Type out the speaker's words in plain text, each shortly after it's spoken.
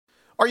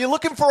Are you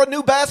looking for a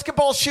new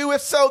basketball shoe?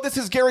 If so, this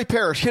is Gary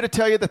Parrish here to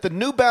tell you that the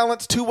New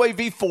Balance 2-Way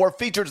V4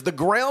 features the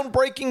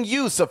groundbreaking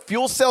use of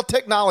fuel cell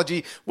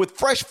technology with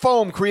fresh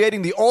foam,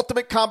 creating the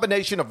ultimate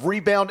combination of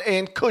rebound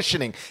and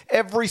cushioning.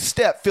 Every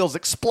step feels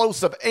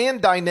explosive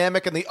and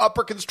dynamic, and the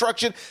upper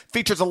construction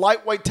features a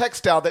lightweight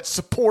textile that's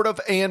supportive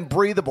and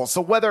breathable.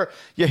 So whether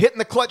you're hitting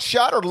the clutch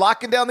shot or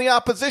locking down the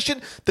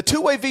opposition, the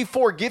 2-Way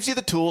V4 gives you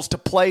the tools to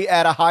play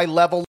at a high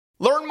level.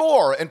 Learn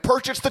more and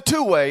purchase the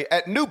 2-Way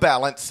at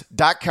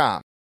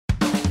newbalance.com.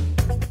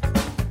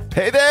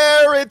 Hey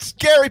there, it's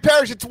Gary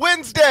Parrish. It's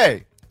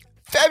Wednesday,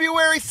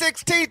 February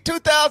 16th,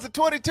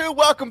 2022.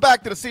 Welcome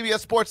back to the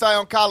CBS Sports Eye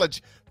on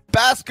College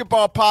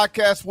basketball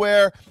podcast,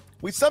 where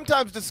we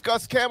sometimes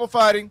discuss camel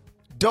fighting,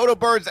 dodo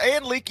birds,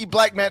 and leaky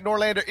black. Matt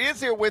Norlander is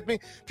here with me.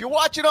 If you're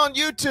watching on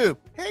YouTube,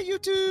 hey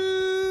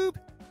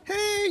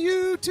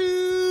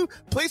YouTube,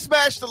 please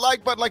smash the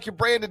like button like you're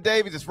Brandon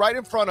Davies. It's right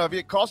in front of you.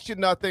 It costs you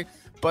nothing,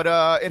 but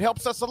it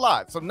helps us a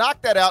lot. So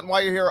knock that out. And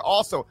while you're here,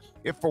 also,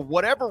 if for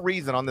whatever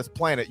reason on this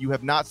planet you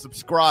have not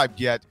subscribed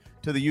yet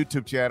to the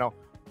YouTube channel,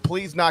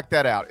 please knock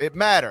that out. It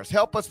matters.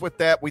 Help us with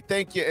that. We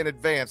thank you in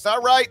advance.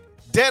 All right,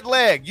 dead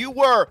leg. You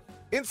were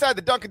inside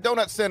the Dunkin'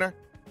 Donuts Center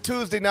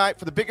Tuesday night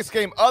for the biggest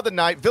game of the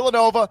night,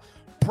 Villanova,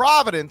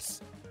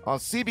 Providence on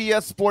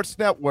CBS Sports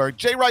Network.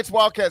 Jay Wright's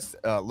Wildcats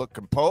look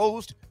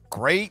composed,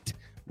 great,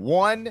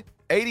 won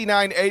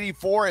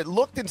 89-84. It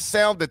looked and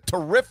sounded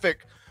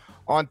terrific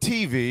on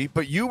TV,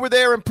 but you were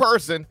there in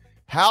person.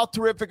 How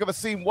terrific of a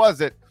scene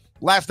was it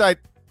last night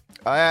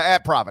at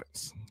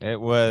Providence? It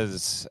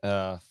was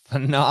a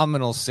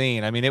phenomenal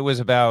scene. I mean, it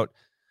was about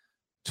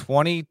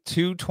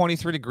 22,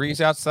 23 degrees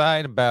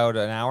outside, about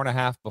an hour and a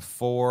half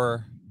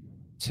before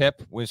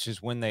tip, which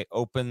is when they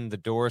opened the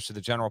doors to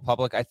the general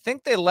public. I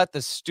think they let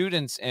the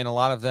students in, a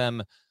lot of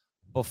them,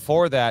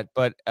 before that,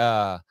 but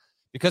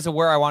because of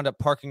where I wound up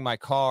parking my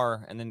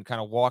car and then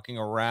kind of walking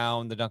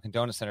around the Dunkin'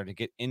 Donuts Center to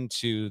get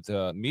into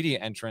the media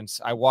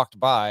entrance, I walked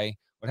by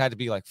what had to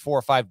be like 4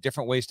 or 5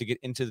 different ways to get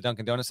into the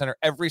Dunkin' Donuts Center.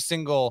 Every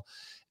single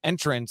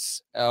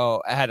entrance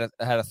had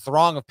a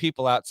throng of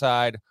people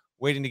outside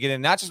waiting to get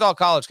in. Not just all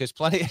college kids,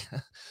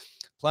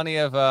 plenty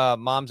of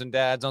moms and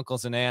dads,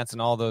 uncles and aunts,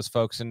 and all those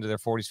folks into their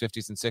 40s,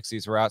 50s, and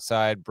 60s were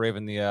outside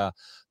braving the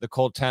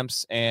cold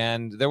temps.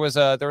 And there was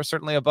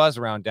certainly a buzz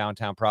around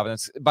downtown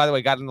Providence. By the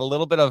way, got in a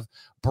little bit of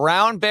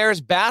Brown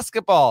Bears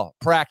basketball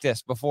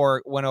practice before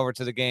it went over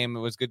to the game. It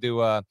was good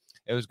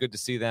to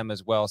see them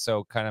as well.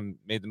 So kind of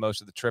made the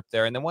most of the trip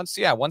there. And then once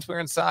we were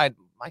inside,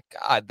 my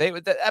God,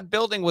 that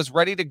building was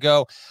ready to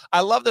go.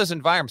 I love those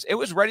environments. It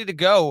was ready to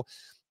go.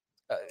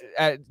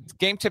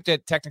 Game tipped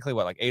at technically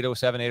like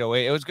 8:07,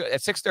 8:08. It was good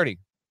at 6:30.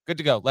 Good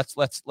to go.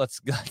 Let's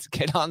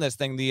get on this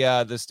thing.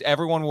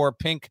 Everyone wore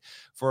pink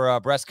for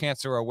breast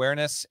cancer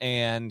awareness,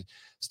 and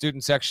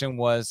student section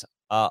was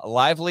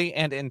lively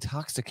and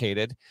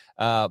intoxicated.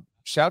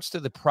 Shouts to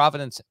the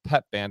Providence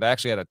Pep Band. I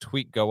actually had a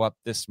tweet go up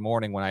this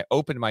morning when I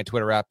opened my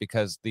Twitter app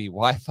because the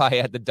Wi-Fi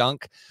at the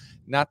dunk,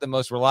 not the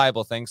most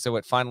reliable thing, so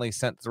it finally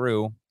sent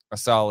through a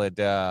solid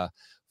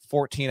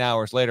 14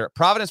 hours later.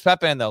 Providence Pep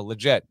Band, though,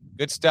 legit.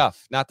 Good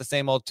stuff. Not the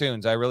same old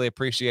tunes. I really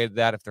appreciated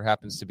that. If there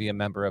happens to be a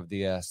member of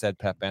the said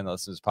Pep Band that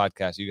listens to this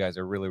podcast, you guys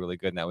are really, really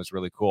good, and that was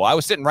really cool. I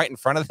was sitting right in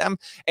front of them,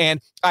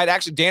 and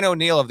Dan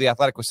O'Neill of The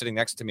Athletic was sitting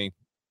next to me.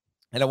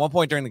 And at one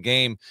point during the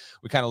game,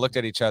 we kind of looked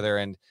at each other,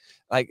 and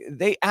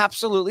they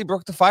absolutely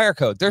broke the fire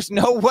code. There's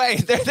no way.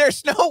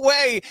 There's no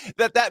way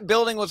that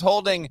building was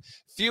holding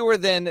fewer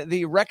than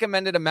the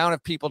recommended amount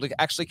of people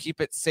to actually keep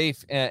it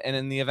safe and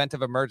in the event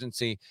of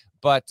emergency.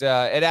 But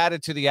it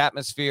added to the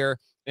atmosphere.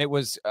 It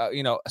was,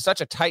 such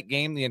a tight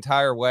game the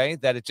entire way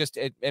that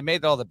it made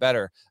it all the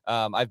better.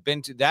 I've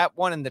been to that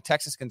one, and the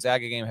Texas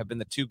Gonzaga game have been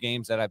the 2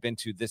 games that I've been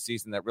to this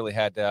season that really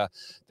had that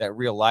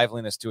real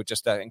liveliness to it,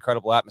 just that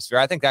incredible atmosphere.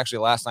 I think actually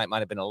last night might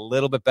have been a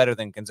little bit better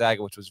than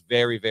Gonzaga, which was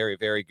very, very,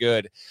 very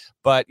good.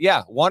 But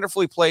yeah,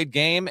 wonderfully played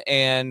game,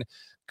 and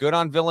good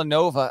on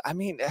Villanova. I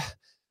mean,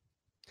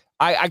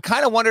 I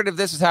kind of wondered if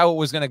this is how it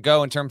was going to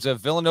go in terms of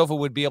Villanova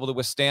would be able to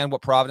withstand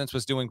what Providence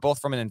was doing, both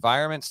from an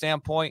environment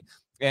standpoint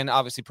and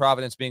obviously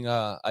Providence being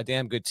a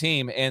damn good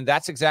team. And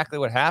that's exactly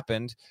what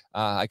happened.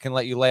 I can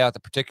let you lay out the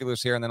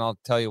particulars here, and then I'll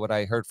tell you what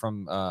I heard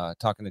from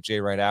talking to Jay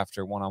right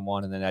after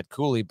one-on-one and then Ed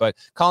Cooley. But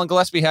Colin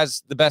Gillespie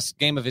has the best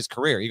game of his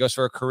career. He goes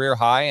for a career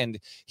high, and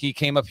he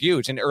came up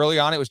huge. And early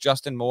on, it was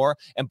Justin Moore,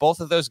 and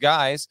both of those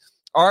guys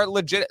are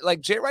legit. Like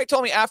Jay Wright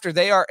told me after,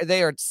 they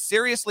are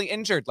seriously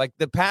injured. Like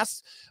the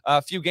past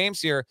few games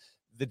here,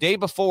 the day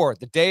before,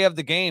 the day of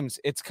the games,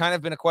 it's kind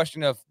of been a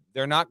question of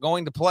they're not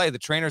going to play. The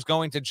trainer's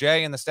going to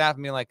Jay and the staff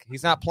and being like,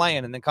 he's not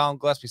playing. And then Colin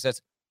Gillespie says,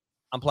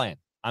 I'm playing.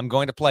 I'm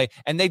going to play.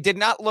 And they did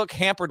not look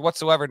hampered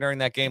whatsoever during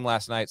that game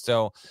last night.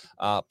 So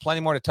plenty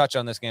more to touch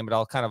on this game, but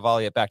I'll kind of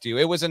volley it back to you.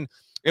 It was an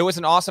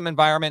awesome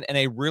environment and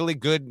a really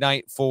good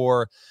night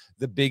for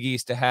the Big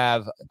East to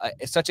have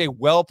such a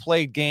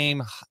well-played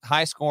game,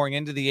 high scoring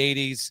into the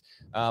 80s.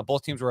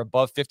 Both teams were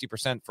above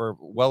 50% for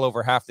well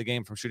over half the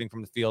game from shooting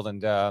from the field.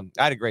 And I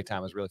had a great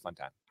time. It was a really fun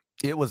time.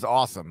 It was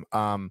awesome.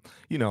 On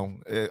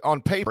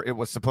paper, it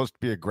was supposed to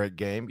be a great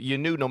game. You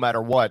knew no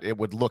matter what, it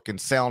would look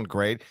and sound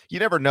great. You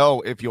never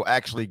know if you'll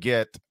actually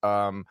get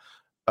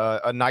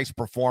a nice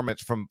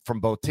performance from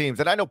both teams.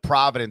 And I know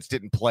Providence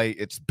didn't play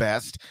its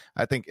best.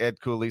 I think Ed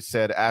Cooley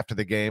said after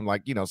the game,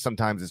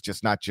 sometimes it's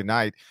just not your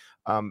night.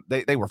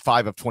 They were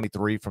 5 of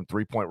 23 from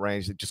 3-point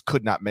range. They just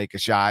could not make a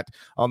shot.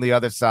 On the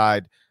other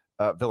side,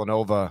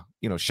 Villanova,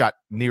 shot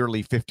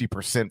nearly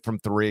 50% from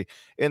three.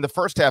 In the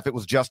first half, it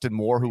was Justin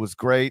Moore who was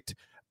great.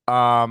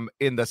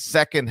 In the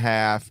second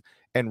half,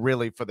 and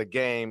really for the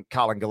game,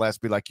 Colin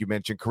Gillespie, like you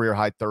mentioned, career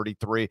high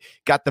 33,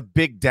 got the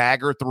big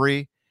dagger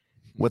three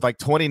with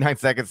 29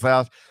 seconds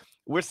left.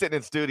 We're sitting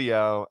in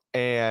studio,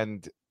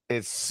 and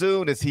as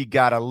soon as he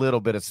got a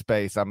little bit of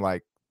space, I'm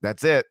like,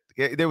 that's it.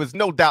 There was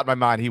no doubt in my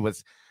mind he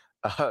was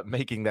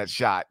making that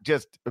shot,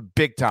 just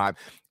big time.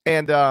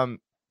 And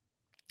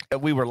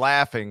we were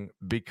laughing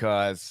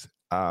because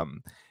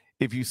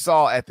if you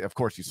saw of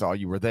course you saw,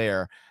 you were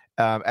there,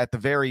 at the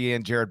very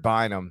end, Jared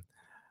Bynum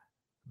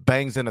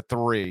bangs in a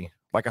three,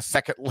 like a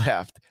second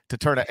left, to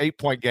turn an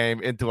 8-point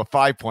game into a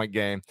 5-point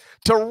game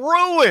to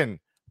ruin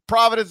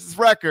Providence's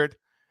record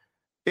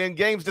in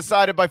games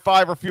decided by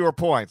 5 or fewer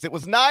points. It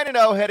was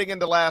 9-0 heading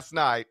into last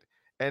night,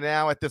 and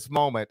now at this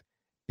moment,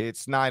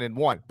 it's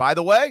 9-1. By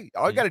the way,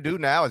 all you got to do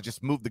now is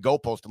just move the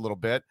goalpost a little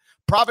bit.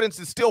 Providence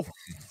is still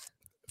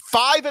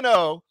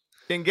 5-0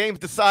 in games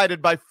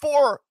decided by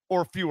 4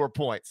 or fewer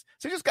points.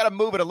 So you just got to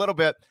move it a little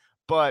bit.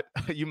 But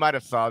you might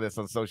have saw this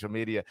on social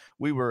media.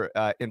 We were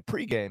in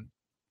pregame,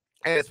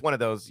 and it's one of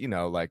those,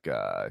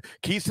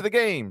 keys to the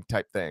game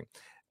type thing.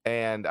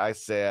 And I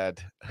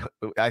said,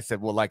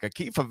 well, like a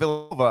key for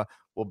Villanova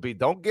will be,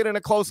 don't get in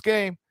a close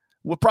game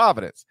with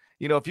Providence.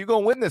 If you're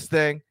going to win this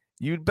thing,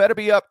 you'd better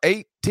be up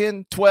 8,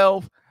 10,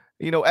 12,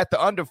 at the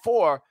under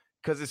 4,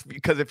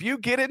 because if you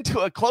get into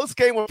a close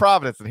game with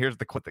Providence, and here's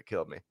the quote that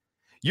killed me,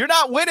 you're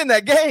not winning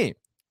that game.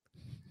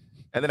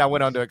 And then I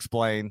went on to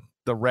explain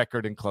the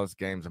record in close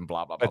games and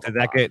blah, blah, blah. But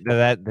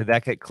did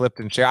that get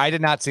clipped and shared? I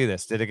did not see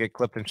this. Did it get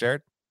clipped and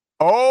shared?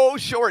 Oh,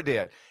 sure it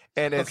did.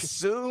 And as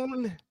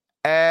soon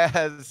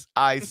as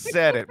I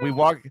said it, we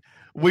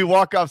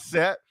walk off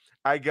set.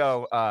 I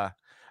go,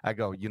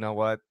 you know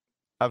what?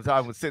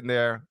 I was sitting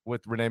there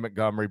with Renee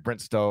Montgomery,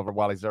 Brent Stover,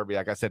 Wally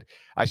Zerbiak. I said,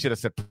 I should have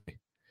said,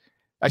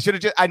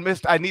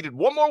 I needed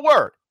one more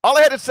word. All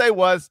I had to say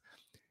was,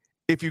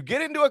 if you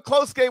get into a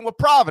close game with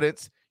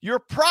Providence, you're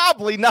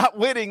probably not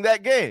winning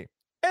that game.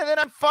 And then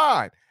I'm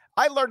fine.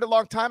 I learned a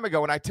long time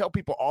ago, and I tell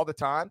people all the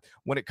time,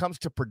 when it comes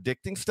to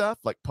predicting stuff,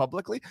 like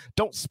publicly,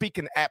 don't speak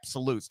in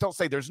absolutes. Don't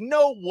say there's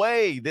no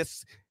way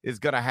this is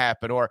going to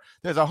happen, or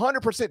there's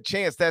 100%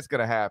 chance that's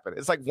going to happen.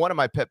 It's like one of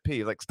my pet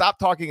peeves. Like, stop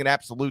talking in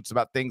absolutes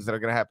about things that are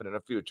going to happen in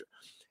the future.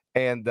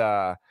 And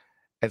so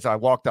I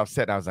walked off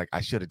set, and I was like,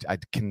 I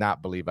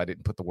cannot believe I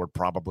didn't put the word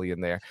probably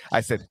in there.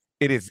 I said,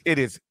 this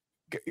is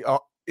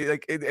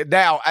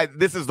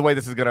the way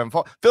this is going to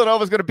unfold.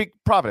 Villanova is going to beat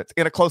Providence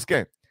in a close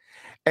game.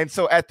 And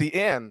so at the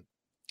end,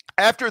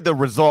 after the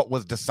result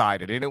was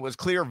decided, and it was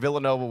clear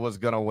Villanova was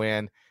going to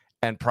win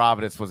and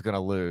Providence was going to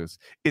lose,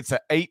 it's an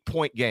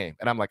 8-point game.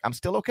 And I'm like, I'm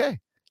still okay.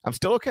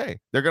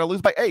 They're going to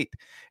lose by 8.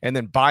 And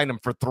then Bynum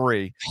for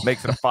 3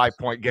 makes it a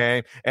 5-point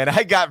game. And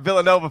I got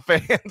Villanova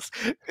fans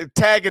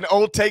tagging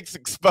Old Takes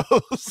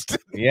Exposed.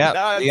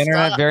 Yeah, the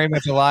internet very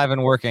much alive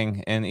and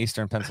working in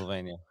Eastern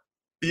Pennsylvania.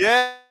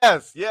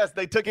 Yes.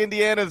 They took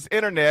Indiana's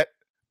internet,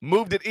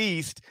 moved it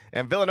east,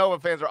 and Villanova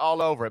fans are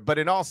all over it. But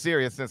in all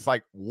seriousness,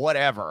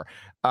 whatever.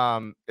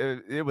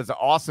 It was an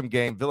awesome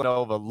game.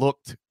 Villanova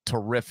looked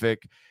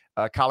terrific.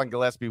 Colin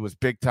Gillespie was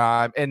big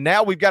time. And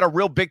now we've got a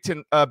real Big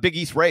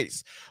East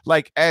race.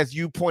 Like, as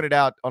you pointed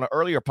out on an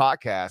earlier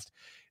podcast,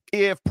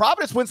 if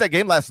Providence wins that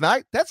game last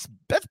night, that's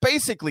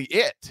basically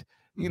it.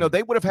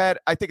 They would have had,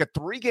 I think, a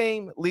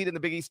 3-game lead in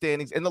the Big East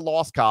standings in the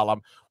loss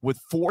column with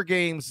 4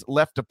 games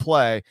left to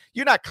play.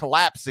 You're not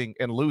collapsing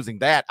and losing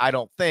that, I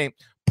don't think.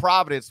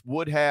 Providence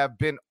would have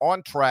been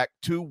on track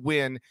to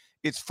win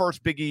its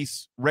first Big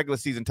East regular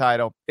season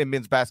title in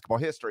men's basketball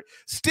history.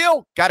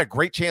 Still got a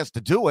great chance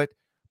to do it,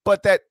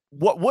 but that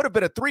what would have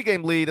been a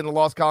 3-game lead in the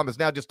loss column is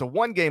now just a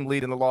 1-game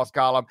lead in the loss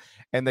column,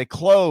 and they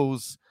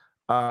close,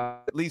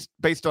 at least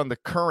based on the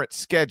current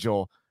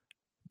schedule,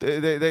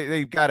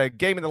 they've got a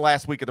game in the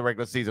last week of the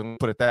regular season,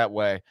 put it that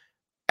way,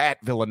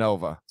 at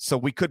Villanova. So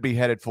we could be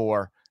headed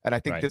for, and I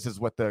think This is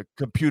what the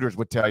computers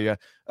would tell you,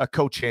 a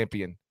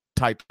co-champion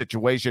type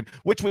situation,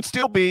 which would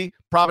still be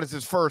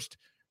Providence's first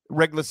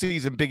regular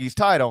season Big East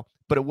title,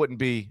 but it wouldn't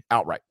be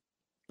outright.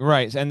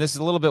 Right. And this is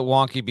a little bit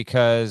wonky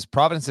because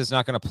Providence is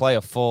not going to play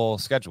a full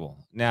schedule.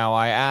 Now,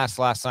 I asked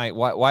last night,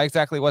 why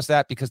exactly was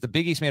that? Because the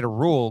Big East made a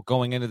rule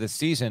going into the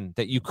season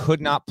that you could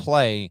not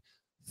play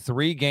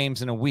 3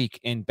 games in a week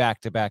in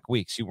back-to-back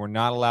weeks. You were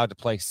not allowed to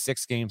play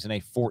 6 games in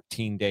a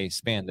 14-day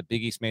span. The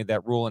Big East made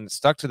that rule and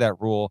stuck to that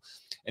rule.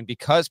 And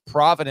because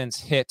Providence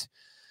hit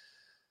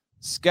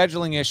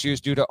scheduling issues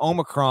due to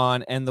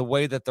Omicron and the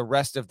way that the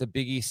rest of the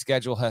Big East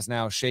schedule has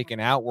now shaken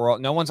out.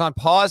 No one's on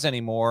pause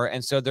anymore,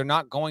 and so they're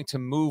not going to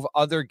move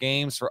other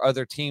games for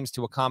other teams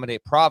to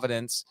accommodate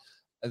Providence.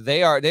 They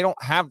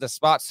don't have the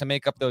spots to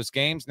make up those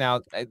games.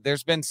 Now,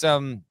 there's been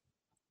some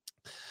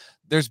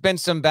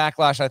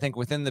backlash, I think,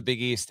 within the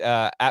Big East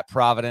at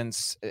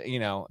Providence.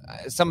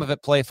 Some of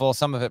it playful,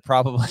 some of it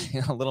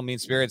probably a little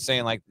mean-spirited,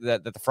 saying like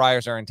that the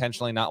Friars are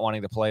intentionally not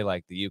wanting to play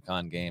like the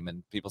UConn game,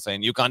 and people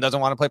saying UConn doesn't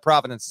want to play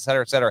Providence, et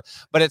cetera, et cetera.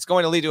 But it's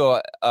going to lead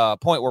to a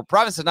point where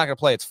Providence is not going to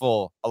play its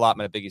full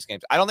allotment of Big East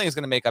games. I don't think it's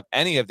going to make up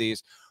any of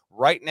these.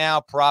 Right now,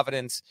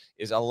 Providence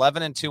is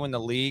 11-2 in the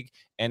league,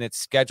 and it's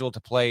scheduled to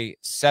play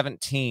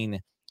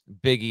 17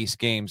 Big East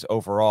games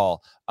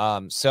overall.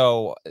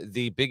 So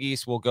the Big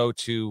East will go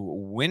to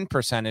win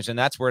percentage, and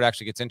that's where it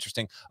actually gets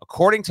interesting.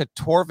 According to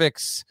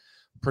Torvik's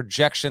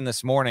projection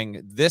this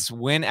morning, this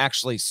win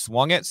actually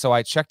swung it. So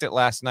I checked it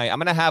last night. I'm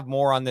going to have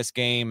more on this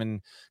game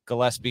and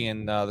Gillespie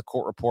and the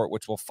court report,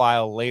 which we'll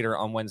file later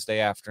on Wednesday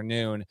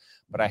afternoon.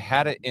 But I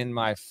had it in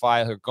my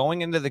file here.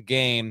 Going into the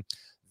game,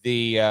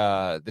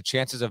 the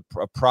chances of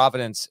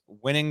Providence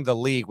winning the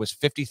league was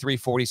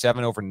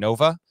 53-47 over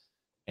Nova.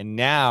 And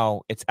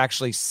now it's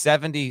actually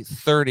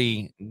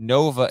 70-30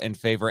 Nova in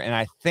favor. And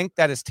I think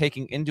that is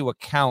taking into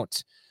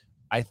account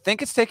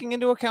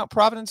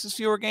Providence's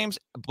fewer games,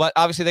 but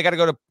obviously they got to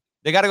go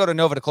to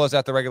Nova to close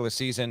out the regular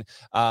season.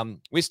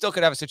 We still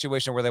could have a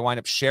situation where they wind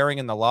up sharing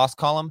in the loss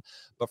column,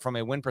 but from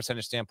a win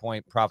percentage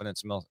standpoint,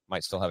 Providence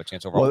might still have a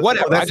chance overall.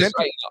 Whatever.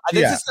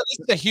 This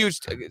is a huge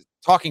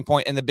talking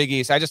point in the Big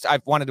East. I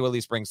wanted to at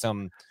least bring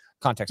some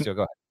context to it.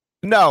 Go ahead.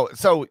 No,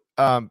 so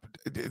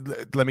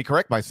let me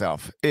correct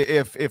myself.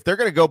 If they're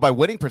going to go by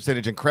winning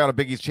percentage and crown a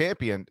Big East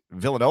champion,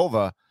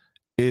 Villanova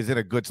is in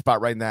a good spot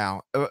right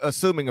now,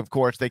 assuming, of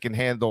course, they can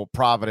handle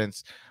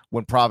Providence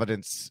when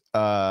Providence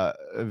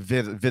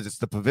visits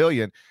the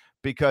Pavilion,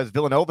 because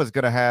Villanova is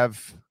going to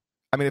have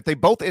 – I mean, if they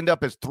both end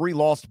up as 3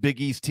 lost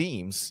Big East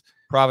teams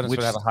 – Providence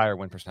would have a higher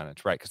win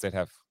percentage, right, because they'd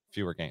have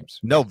fewer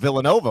games. No,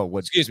 Villanova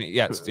would – Excuse me,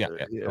 yes. Yeah.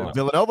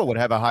 Villanova would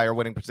have a higher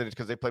winning percentage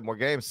because they played more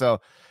games, so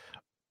 –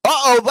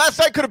 last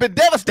night could have been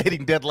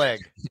devastating, dead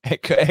leg.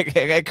 It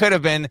could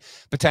have been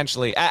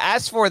potentially.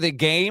 As for the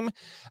game,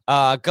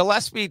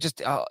 Gillespie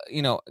just,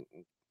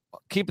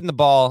 keeping the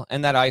ball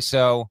in that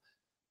ISO,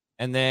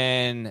 and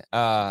then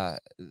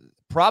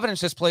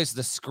Providence just plays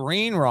the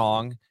screen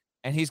wrong,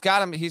 and he's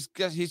got him. He's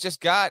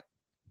got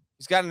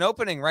an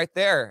opening right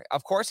there.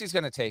 Of course, he's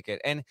going to take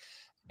it. And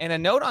a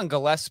note on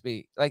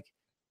Gillespie, like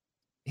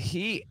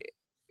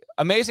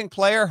amazing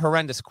player,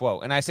 horrendous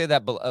quote. And I say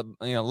that,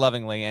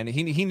 lovingly. And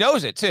he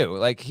knows it too.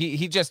 Like he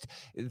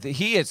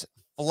is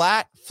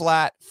flat.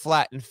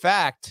 In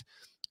fact,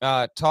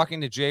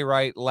 talking to Jay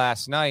Wright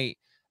last night,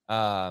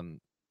 got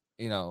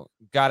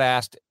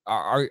asked,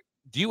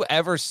 do you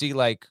ever see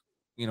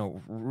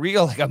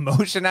real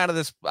emotion out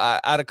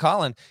of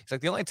Colin? He's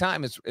like, the only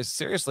time is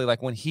seriously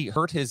like when he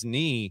hurt his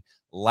knee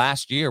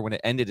last year when it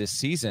ended his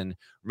season.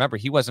 Remember,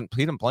 he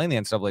didn't play in the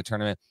NCAA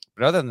tournament,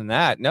 but other than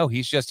that, no,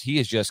 he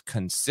is just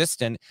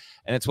consistent,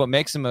 and it's what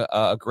makes him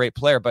a great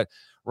player. But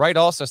Wright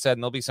also said,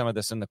 and there'll be some of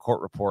this in the court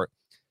report,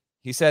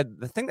 he said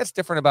the thing that's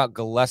different about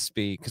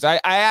Gillespie, because I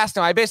asked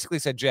him, I basically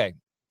said, Jay,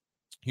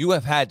 you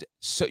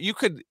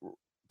could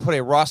put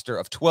a roster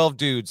of 12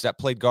 dudes that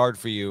played guard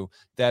for you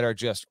that are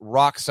just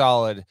rock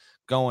solid,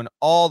 going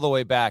all the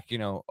way back,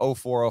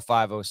 04,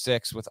 05,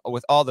 06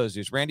 with all those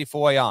dudes, Randy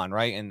Foy on,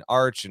 right, and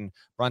Arch and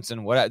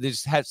Brunson, whatever. They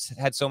just had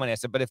so many. I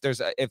said, but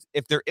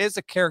if there is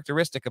a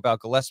characteristic about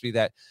Gillespie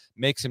that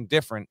makes him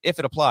different, if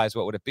it applies,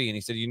 what would it be? And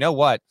he said, you know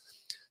what?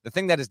 The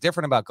thing that is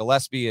different about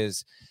Gillespie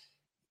is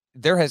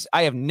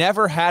I have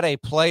never had a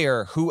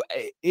player who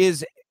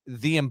is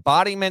the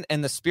embodiment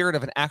and the spirit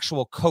of an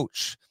actual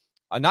coach.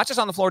 Not just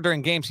on the floor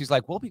during games. He's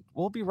like,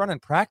 we'll be running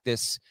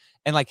practice,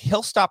 and like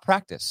he'll stop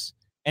practice.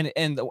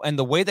 And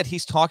the way that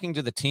he's talking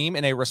to the team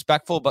in a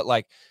respectful but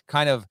like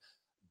kind of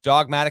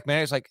dogmatic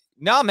manner is like,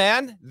 no,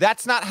 man,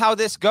 that's not how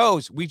this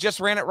goes. We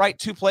just ran it right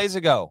 2 plays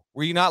ago.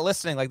 Were you not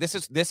listening? Like this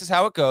is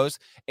how it goes.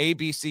 A,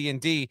 B, C,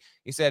 and D.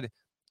 He said,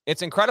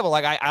 it's incredible.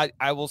 Like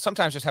I will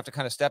sometimes just have to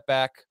kind of step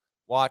back,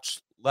 watch,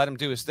 let him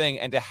do his thing,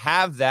 and to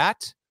have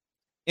that,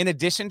 in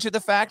addition to the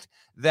fact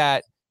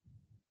that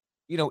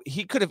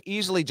he could have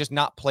easily just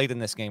not played in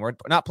this game or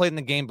not played in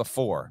the game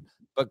before.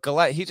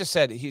 But he just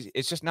said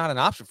it's just not an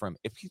option for him.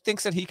 If he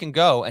thinks that he can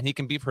go and he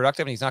can be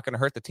productive and he's not going to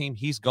hurt the team,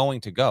 he's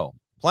going to go.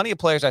 Plenty of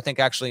players, I think,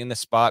 actually in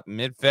this spot,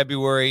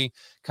 mid-February,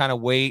 kind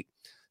of wait.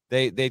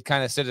 They'd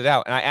kind of sit it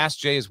out. And I asked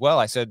Jay as well.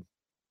 I said,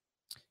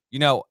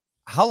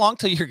 how long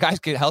till your guys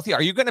get healthy?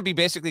 Are you going to be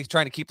basically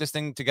trying to keep this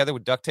thing together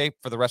with duct tape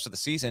for the rest of the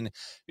season?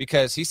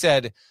 Because he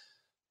said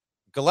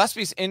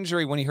Gillespie's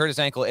injury, when he hurt his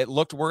ankle, it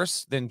looked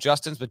worse than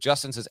Justin's, but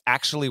Justin's is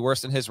actually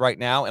worse than his right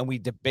now. And we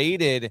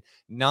debated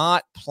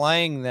not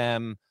playing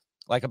them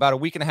like about a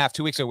week and a half,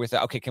 2 weeks ago. We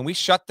thought, okay, can we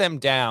shut them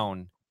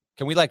down?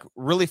 Can we like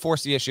really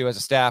force the issue as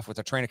a staff with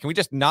a trainer? Can we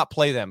just not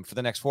play them for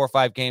the next 4 or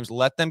 5 games,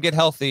 let them get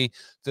healthy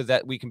so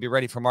that we can be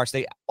ready for March?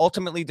 They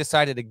ultimately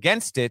decided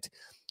against it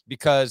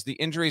because the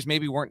injuries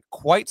maybe weren't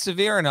quite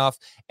severe enough.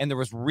 And there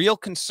was real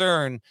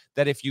concern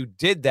that if you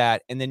did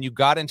that and then you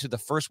got into the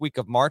first week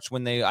of March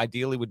when they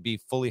ideally would be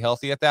fully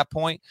healthy at that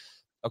point,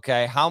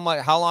 okay, how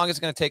long is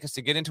it going to take us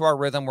to get into our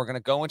rhythm? We're going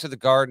to go into the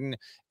Garden,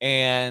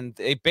 and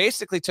they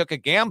basically took a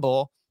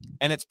gamble,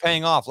 and it's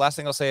paying off. Last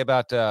thing I'll say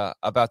about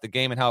the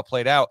game and how it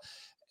played out.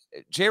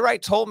 Jay Wright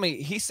told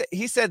me, he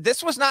said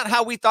this was not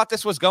how we thought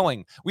this was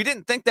going. We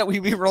didn't think that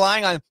we'd be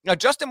relying on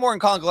Justin Moore and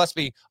Colin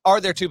Gillespie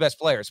are their two best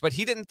players, but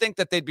he didn't think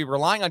that they'd be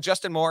relying on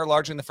Justin Moore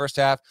largely in the first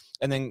half,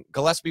 and then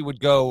Gillespie would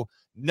go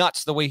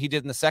nuts the way he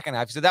did in the second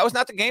half. He said that was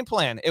not the game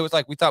plan. It was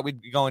like we thought we'd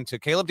be going to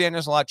Caleb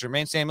Daniels a lot,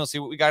 Jermaine Samuel, see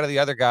what we got of the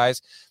other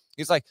guys.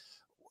 He's like,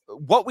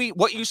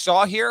 what you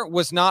saw here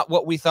was not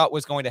what we thought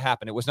was going to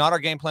happen. It was not our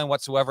game plan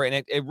whatsoever,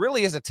 and it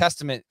really is a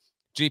testament,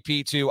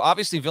 GP, to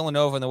obviously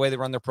Villanova and the way they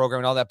run their program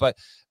and all that, but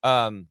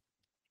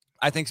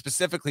I think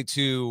specifically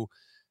to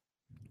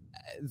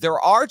there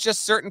are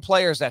just certain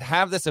players that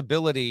have this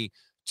ability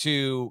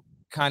to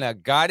kind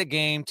of guide a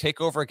game, take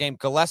over a game.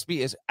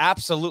 Gillespie is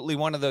absolutely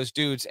one of those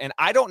dudes. And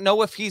I don't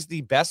know if he's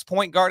the best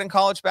point guard in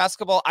college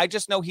basketball. I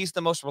just know he's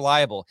the most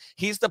reliable.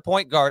 He's the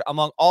point guard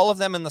among all of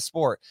them in the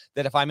sport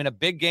that if I'm in a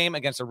big game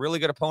against a really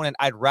good opponent,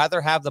 I'd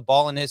rather have the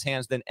ball in his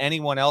hands than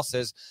anyone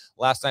else's.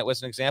 Last night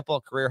was an example,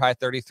 career high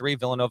 33.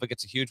 Villanova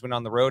gets a huge win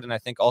on the road. And I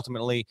think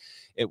ultimately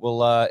it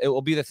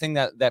will be the thing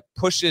that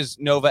pushes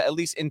Nova at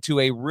least into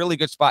a really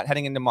good spot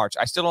heading into March.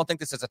 I still don't think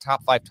this is a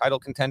top 5 title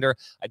contender.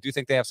 I do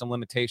think they have some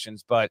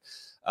limitations, but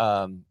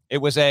it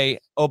was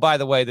by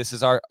the way, this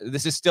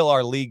is still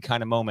our league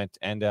kind of moment,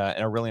 and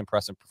a really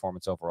impressive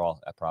performance overall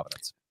at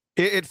Providence.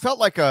 It felt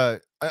like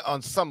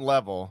on some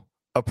level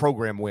a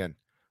program win.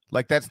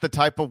 Like that's the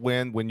type of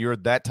win when you're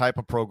that type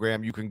of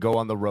program you can go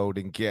on the road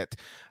and get.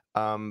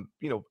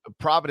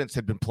 Providence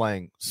had been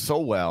playing so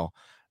well,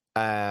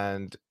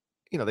 and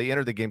they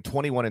entered the game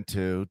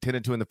 21-2,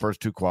 10-2 in the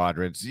first 2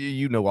 quadrants.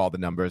 You know all the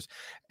numbers.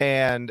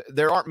 And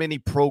there aren't many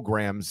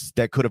programs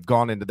that could have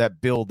gone into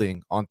that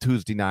building on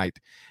Tuesday night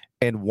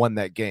and won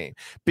that game.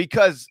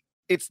 Because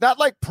it's not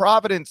like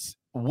Providence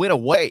went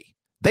away.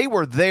 They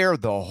were there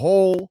the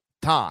whole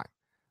time.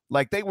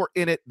 Like they were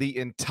in it the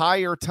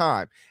entire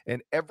time.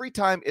 And every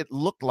time it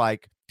looked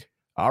like,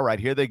 all right,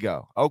 here they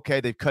go. Okay,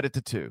 they've cut it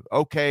to 2.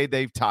 Okay,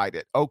 they've tied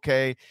it.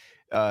 Okay,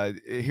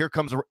 here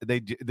comes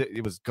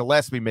it was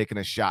Gillespie making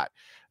a shot.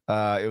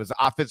 It was an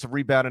offensive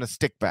rebound and a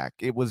stick back.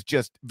 It was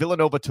just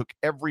Villanova took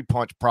every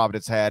punch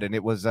Providence had, and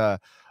it was a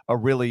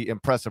really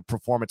impressive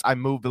performance. I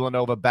moved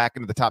Villanova back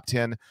into the top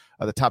 10,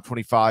 the top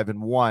 25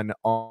 and 1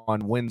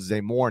 on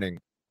Wednesday morning,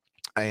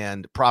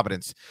 and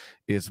Providence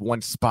is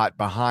one spot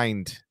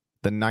behind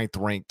the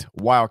 9th ranked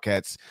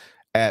Wildcats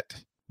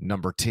at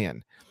number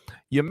 10.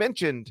 You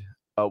mentioned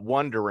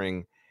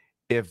wondering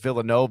if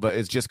Villanova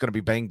is just going to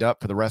be banged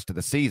up for the rest of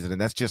the season, and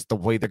that's just the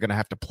way they're going to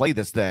have to play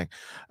this thing.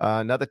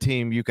 Another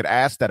team you could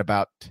ask that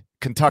about,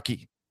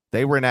 Kentucky.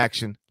 They were in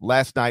action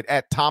last night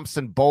at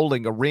Thompson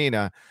Bowling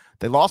Arena.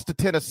 They lost to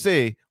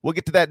Tennessee. We'll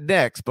get to that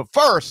next. But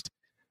first,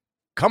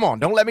 come on,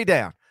 don't let me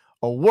down.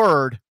 A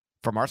word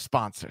from our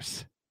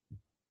sponsors.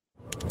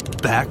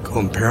 Back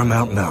on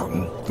Paramount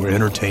Mountain, where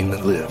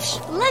entertainment lives.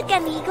 Look,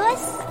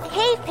 amigos,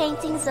 cave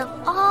paintings of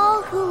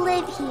all who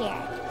live here.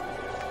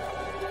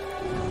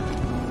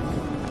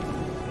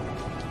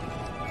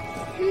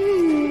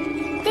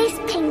 This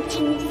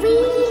painting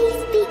really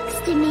speaks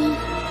to me.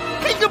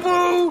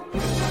 Peekaboo!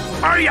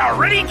 Are you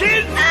ready,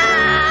 kids?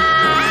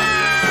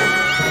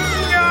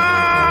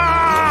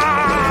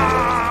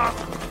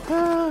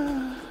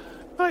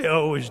 I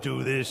always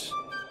do this.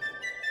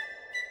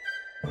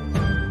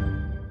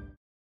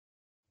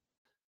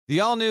 The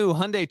all-new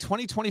Hyundai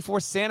 2024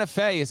 Santa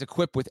Fe is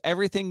equipped with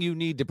everything you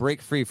need to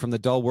break free from the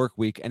dull work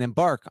week and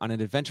embark on an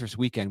adventurous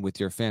weekend with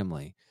your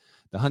family.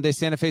 The Hyundai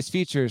Santa Fe's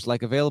features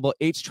like available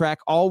H-Track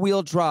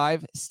all-wheel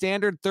drive,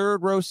 standard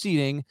third-row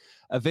seating,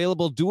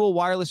 available dual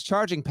wireless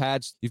charging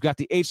pads. You've got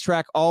the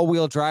H-Track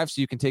all-wheel drive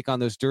so you can take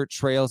on those dirt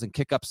trails and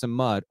kick up some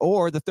mud.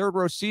 Or the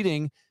third-row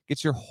seating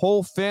gets your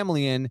whole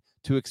family in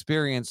to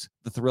experience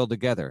the thrill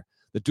together.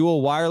 The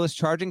dual wireless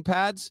charging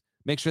pads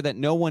make sure that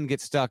no one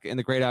gets stuck in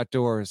the great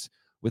outdoors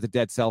with a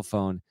dead cell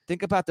phone.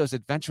 Think about those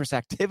adventurous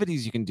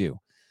activities you can do.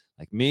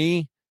 Like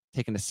me,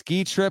 taking a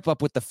ski trip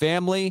up with the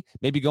family,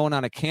 maybe going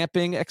on a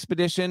camping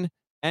expedition,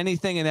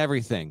 anything and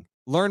everything.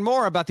 Learn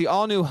more about the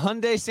all-new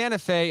Hyundai Santa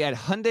Fe at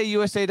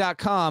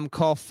HyundaiUSA.com.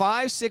 Call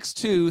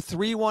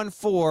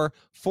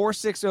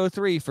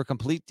 562-314-4603 for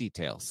complete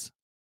details.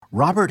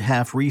 Robert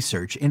Half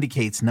research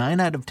indicates 9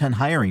 out of 10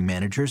 hiring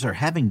managers are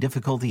having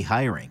difficulty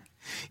hiring.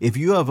 If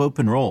you have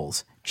open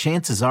roles,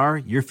 chances are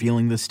you're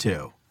feeling this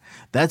too.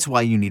 That's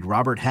why you need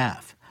Robert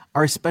Half.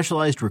 Our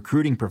specialized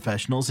recruiting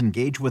professionals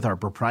engage with our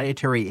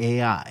proprietary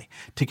AI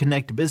to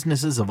connect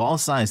businesses of all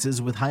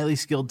sizes with highly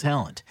skilled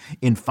talent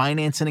in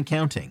finance and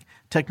accounting,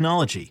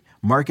 technology,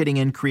 marketing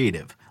and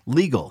creative,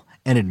 legal,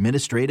 and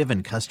administrative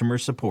and customer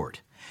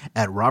support.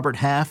 At Robert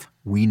Half,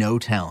 we know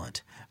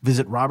talent.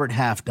 Visit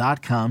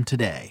roberthalf.com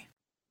today.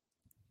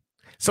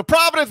 So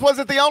Providence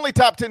wasn't the only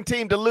top 10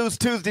 team to lose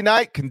Tuesday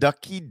night.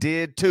 Kentucky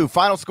did too.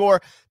 Final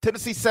score,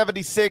 Tennessee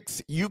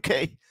 76,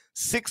 UK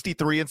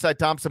 63 inside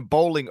Thompson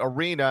Bowling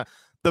Arena.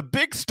 The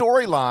big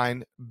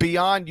storyline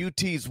beyond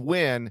UT's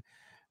win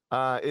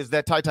is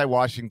that Ty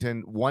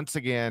Washington once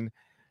again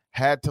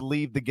had to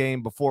leave the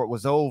game before it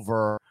was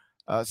over,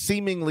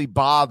 seemingly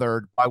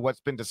bothered by what's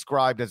been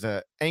described as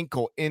an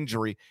ankle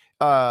injury.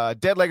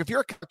 Dead leg, if you're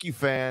a Kentucky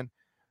fan,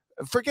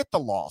 forget the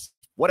loss,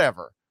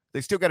 whatever. They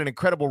still got an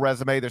incredible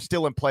resume. They're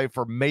still in play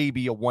for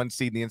maybe a 1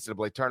 seed in the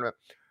NCAA tournament.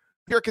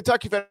 If you're a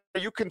Kentucky fan,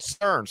 are you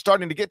concerned,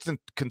 starting to get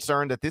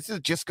concerned that this is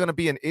just going to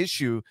be an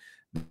issue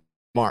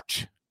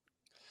March?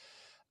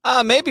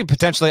 Maybe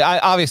potentially.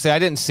 I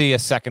didn't see a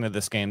second of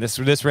this game.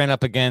 This ran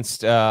up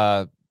against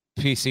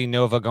PC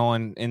Nova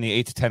going in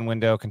the 8-10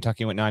 window.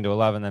 Kentucky went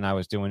 9-11. Then I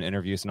was doing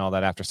interviews and all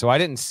that after. So I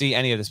didn't see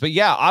any of this. But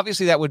yeah,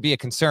 obviously that would be a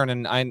concern.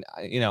 And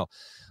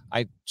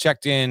I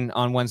checked in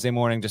on Wednesday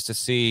morning just to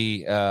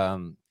see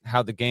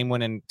how the game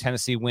went, and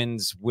Tennessee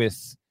wins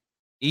with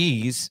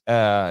ease,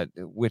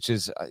 which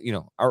is,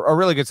 a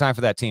really good sign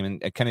for that team.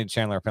 And Kennedy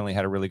Chandler apparently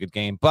had a really good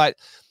game. But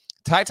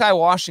Ty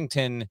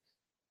Washington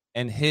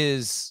and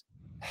his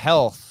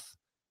health,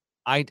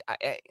 I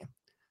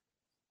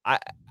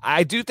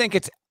do think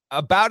it's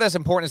about as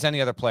important as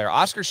any other player.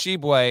 Oscar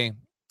Tshiebwe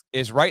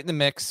is right in the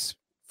mix,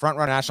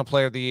 front-run National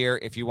Player of the Year.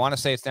 If you want to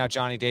say it's now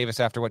Johnny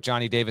Davis after what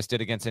Johnny Davis did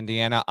against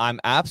Indiana, I'm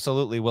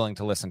absolutely willing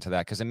to listen to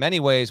that, because in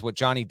many ways what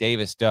Johnny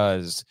Davis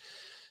does,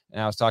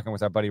 and I was talking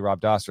with our buddy Rob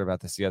Doster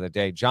about this the other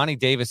day, Johnny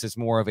Davis is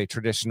more of a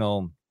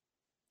traditional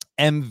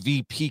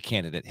MVP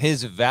candidate.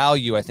 His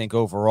value, I think,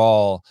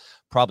 overall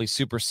probably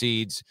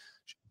supersedes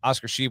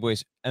Oscar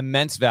Tshiebwe's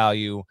immense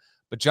value,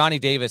 but Johnny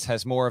Davis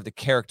has more of the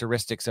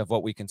characteristics of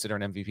what we consider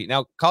an MVP.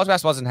 Now, college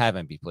basketball doesn't have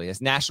MVP. It's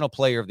National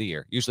Player of the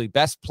Year, usually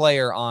best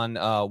player on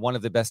one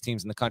of the best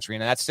teams in the country,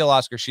 and that's still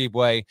Oscar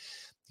Tshiebwe.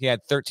 He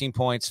had 13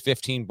 points,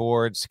 15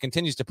 boards,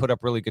 continues to put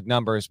up really good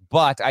numbers,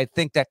 but I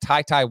think that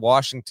Ty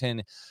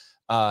Washington,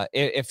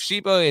 if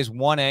Tshiebwe is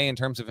 1A in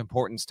terms of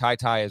importance, Ty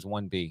is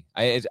 1B.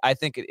 I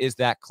think it is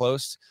that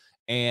close,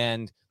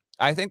 and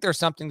I think there's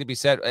something to be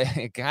said.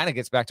 It kind of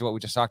gets back to what we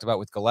just talked about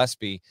with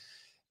Gillespie.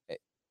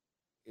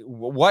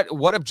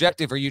 What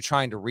objective are you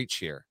trying to reach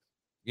here?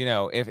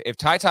 If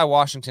Ty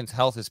Washington's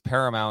health is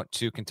paramount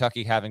to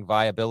Kentucky having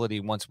viability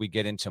once we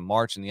get into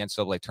March in the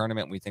NCAA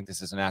tournament, and we think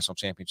this is a national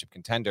championship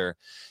contender,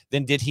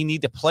 then did he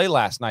need to play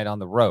last night on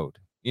the road?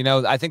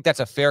 I think that's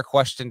a fair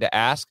question to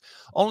ask.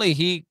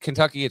 Only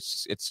Kentucky,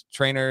 its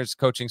trainers,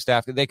 coaching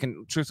staff, they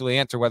can truthfully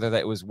answer whether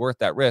that was worth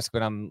that risk.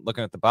 But I'm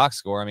looking at the box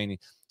score. I mean, he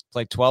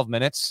played 12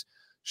 minutes.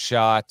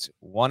 Shot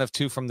 1 of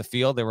 2 from the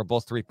field. They were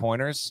both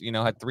 3-pointers,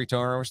 had 3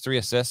 turnovers, 3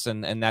 assists,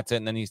 and that's it.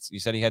 And then you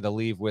said he had to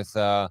leave with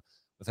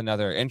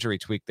another injury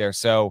tweak there.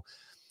 So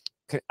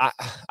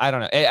I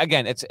don't know.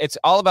 Again, it's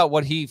all about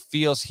what he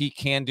feels he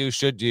can do,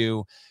 should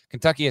do.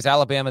 Kentucky has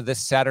Alabama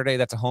this Saturday.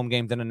 That's a home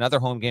game. Then another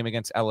home game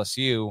against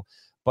LSU.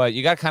 But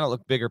you got to kind of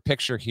look bigger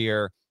picture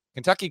here.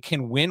 Kentucky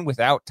can win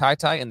without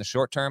Ty in the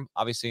short term.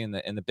 Obviously, in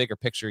the bigger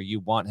picture, you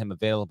want him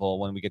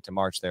available when we get to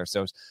March there.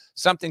 So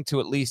something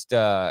to at least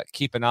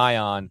keep an eye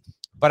on.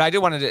 But I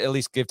do want to at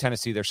least give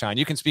Tennessee their shine.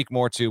 You can speak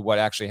more to what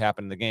actually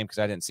happened in the game because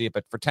I didn't see it.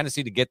 But for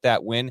Tennessee to get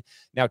that win,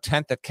 now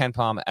 10th at Ken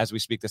Pom as we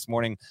speak this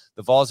morning,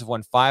 the Vols have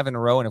won 5 in a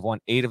row and have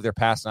won 8 of their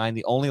past 9.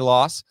 The only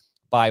loss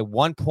by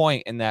 1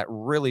 point in that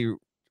really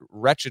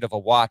wretched of a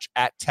watch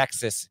at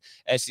Texas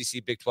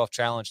SEC Big 12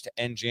 Challenge to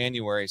end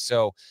January.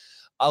 So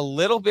a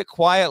little bit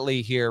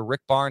quietly here,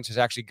 Rick Barnes has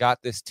actually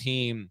got this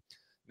team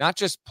not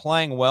just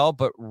playing well,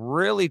 but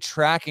really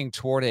tracking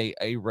toward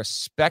a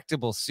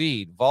respectable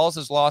seed.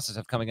 Vols' losses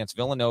have come against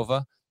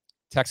Villanova,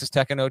 Texas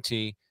Tech and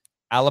OT,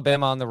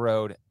 Alabama on the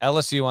road,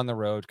 LSU on the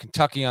road,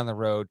 Kentucky on the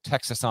road,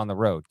 Texas on the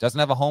road. Doesn't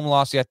have a home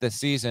loss yet this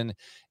season,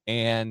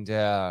 and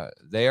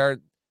they are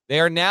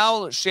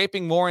now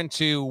shaping more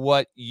into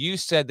what you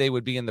said they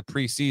would be in the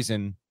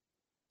preseason.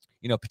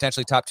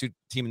 Potentially top 2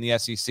 team in the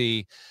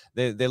SEC.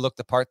 They look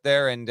the part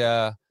there, and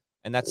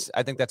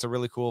I think that's a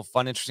really cool,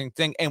 fun, interesting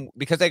thing. And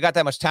because they got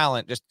that much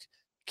talent, just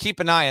keep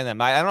an eye on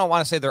them. I don't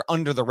want to say they're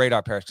under the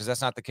radar, Paris, because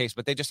that's not the case,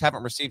 but they just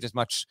haven't received as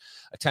much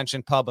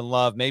attention, pub, and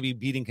love. Maybe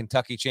beating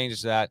Kentucky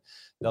changes that.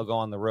 They'll go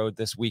on the road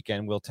this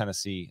weekend, will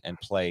Tennessee, and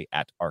play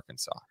at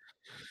Arkansas.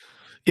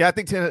 Yeah, I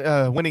think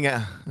winning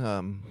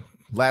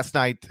last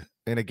night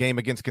in a game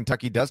against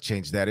Kentucky does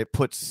change that.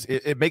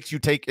 It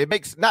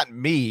makes not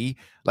me,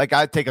 like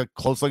I take a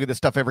close look at this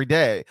stuff every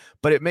day,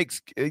 but it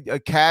makes a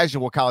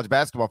casual college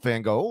basketball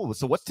fan go, oh,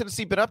 so what's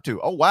Tennessee been up to?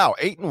 Oh, wow,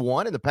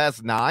 8-1 in the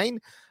past 9,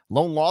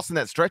 lone loss in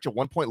that stretch, a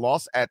 1-point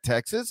loss at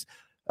Texas.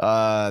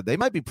 They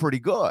might be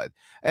pretty good.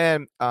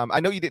 And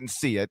I know you didn't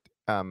see it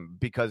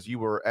because you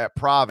were at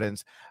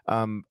Providence.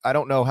 I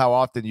don't know how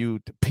often you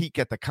peek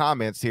at the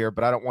comments here,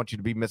 but I don't want you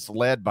to be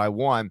misled by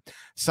one.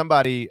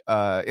 Somebody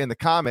in the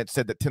comments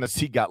said that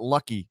Tennessee got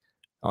lucky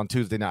on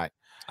Tuesday night.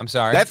 I'm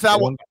sorry. That's not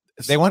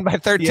they won by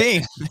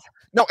 13. Yeah.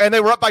 No, and they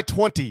were up by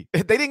 20.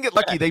 They didn't get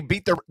lucky. They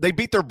beat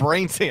their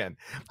brains in.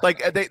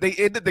 Like they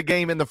ended the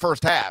game in the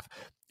first half.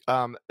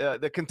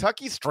 The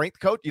Kentucky strength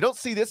coach, you don't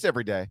see this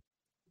every day.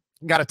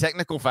 Got a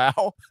technical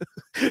foul.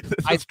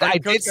 I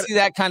did see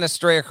that kind of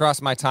stray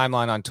across my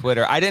timeline on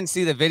Twitter. I didn't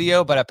see the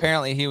video, but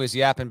apparently he was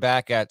yapping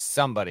back at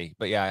somebody.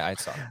 But yeah, I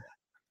saw it.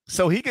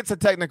 So he gets a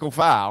technical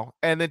foul,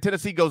 and then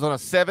Tennessee goes on a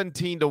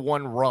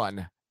 17-1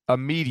 run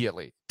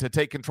immediately to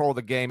take control of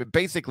the game. It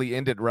basically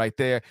ended right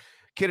there.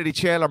 Kennedy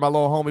Chandler, my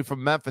little homie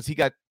from Memphis, he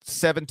got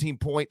 17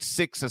 points,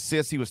 6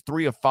 assists. He was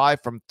 3 of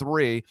 5 from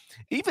 3.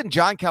 Even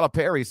John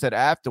Calipari said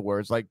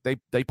afterwards, like, they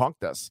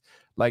punked us.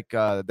 Like,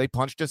 they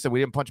punched us and we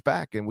didn't punch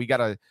back, and we got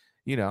to,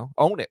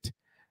 own it.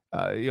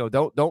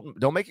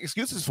 Don't make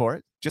excuses for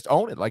it. Just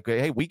own it. Like,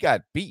 hey, we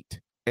got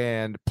beat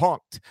and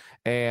punked,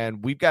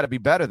 and we've got to be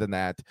better than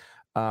that.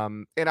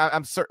 And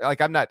I'm certain, like,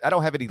 I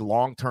don't have any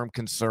long-term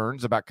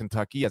concerns about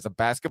Kentucky as a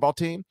basketball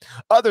team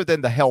other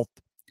than the health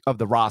of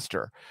the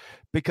roster,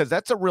 because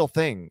that's a real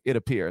thing. It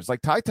appears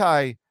like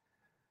Ty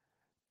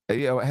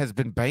has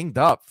been banged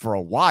up for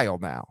a while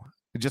now,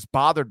 just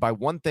bothered by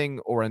one thing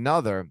or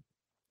another.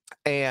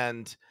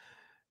 And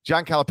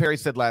John Calipari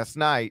said last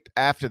night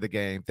after the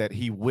game that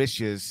he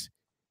wishes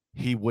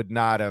he would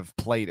not have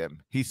played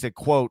him. He said,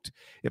 quote,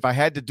 if I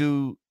had it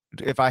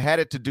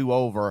to do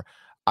over,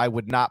 I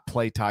would not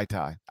play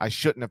Ty. I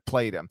shouldn't have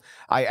played him.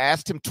 I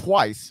asked him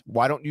twice,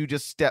 why don't you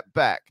just step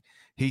back?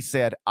 He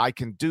said, I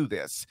can do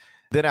this.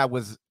 Then I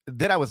was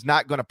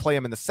not going to play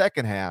him in the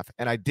second half,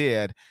 and I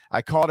did.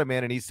 I called him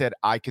in, and he said,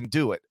 I can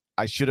do it.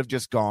 I should have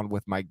just gone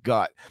with my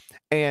gut.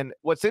 And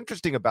what's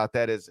interesting about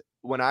that is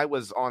when I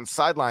was on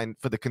sideline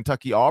for the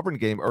Kentucky-Auburn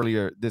game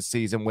earlier this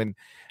season when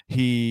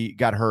he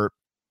got hurt,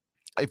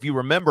 if you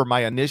remember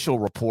my initial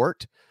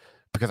report,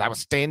 because I was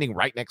standing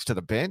right next to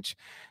the bench,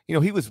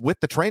 he was with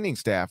the training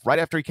staff right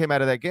after he came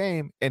out of that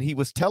game, and he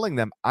was telling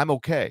them, I'm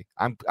okay.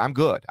 I'm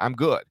good. I'm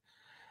good.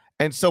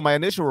 And so my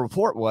initial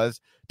report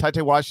was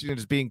Ty Washington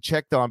is being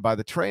checked on by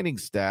the training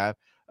staff,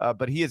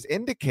 but he is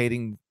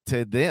indicating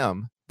to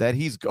them that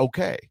he's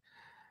okay.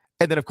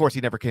 And then, of course, he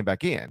never came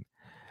back in.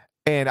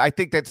 And I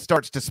think that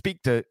starts to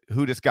speak to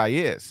who this guy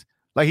is.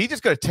 Like, he's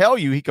just going to tell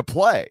you he could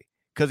play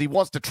because he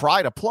wants to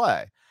try to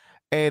play.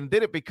 And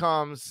then it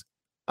becomes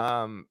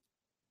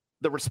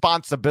the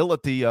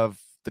responsibility of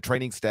the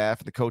training staff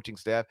and the coaching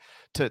staff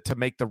to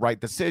make the right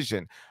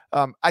decision.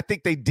 I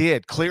think they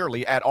did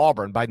clearly at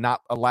Auburn by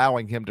not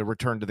allowing him to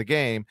return to the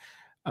game.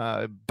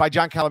 By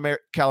John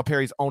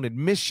Calipari's own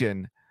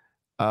admission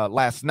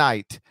last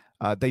night,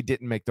 they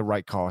didn't make the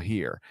right call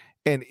here.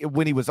 And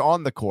when he was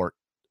on the court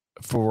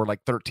for like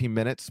 13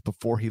 minutes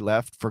before he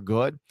left for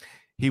good,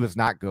 he was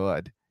not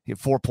good. He had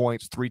 4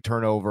 points, 3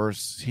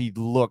 turnovers. He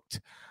looked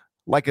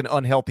like an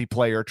unhealthy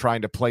player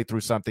trying to play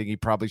through something he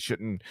probably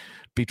shouldn't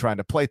be trying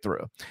to play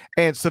through.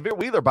 And Severe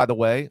Wheeler, by the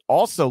way,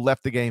 also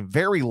left the game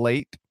very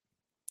late,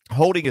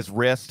 holding his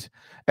wrist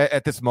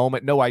at this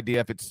moment. No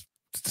idea if it's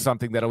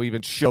something that'll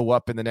even show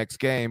up in the next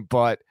game,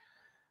 but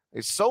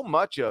it's so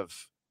much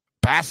of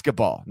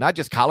basketball, not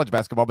just college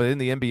basketball, but in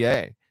the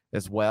NBA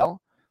as well.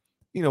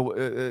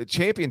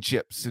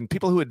 Championships and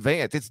people who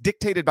advance, it's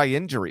dictated by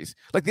injuries.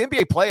 Like the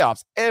NBA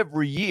playoffs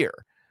every year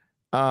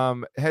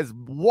has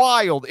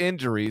wild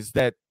injuries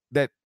that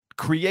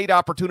create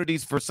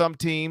opportunities for some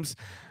teams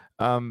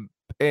and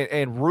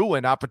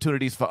ruin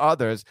opportunities for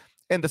others.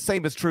 And the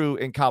same is true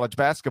in college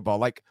basketball.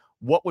 Like,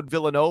 what would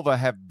Villanova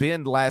have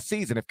been last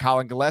season if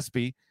Colin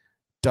Gillespie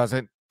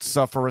doesn't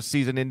suffer a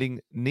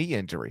season-ending knee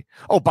injury?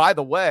 Oh, by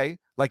the way,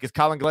 like, is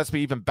Colin Gillespie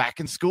even back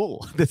in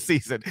school this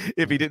season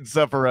if he didn't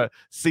suffer a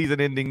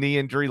season-ending knee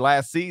injury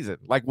last season?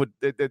 Like, would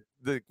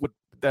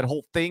that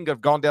whole thing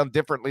have gone down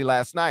differently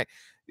last night?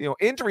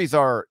 Injuries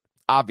are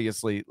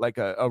obviously like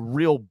a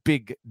real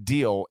big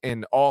deal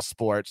in all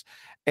sports.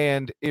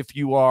 And if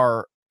you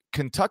are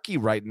Kentucky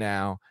right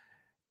now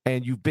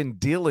and you've been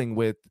dealing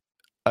with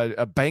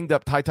a banged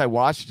up Ty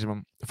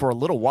Washington for a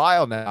little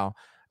while now,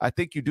 I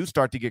think you do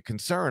start to get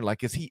concerned.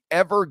 Like, is he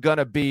ever going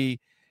to be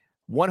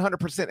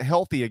 100%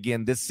 healthy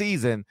again this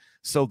season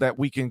so that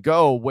we can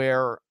go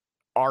where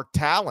our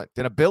talent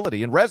and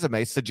ability and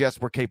resume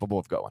suggests we're capable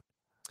of going?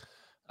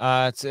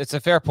 It's a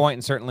fair point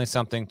and certainly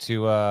something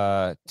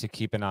to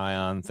keep an eye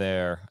on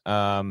there.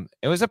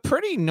 It was a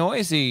pretty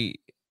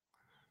noisy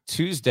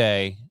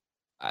Tuesday.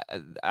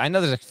 I know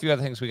there's a few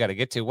other things we got to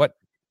get to. What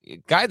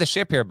guide the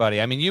ship here,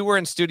 buddy? I mean, you were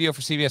in studio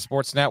for CBS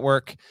Sports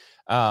Network.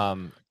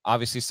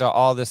 Obviously saw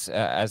all this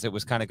as it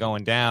was kind of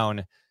going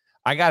down.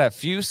 I got a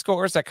few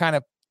scores that kind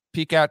of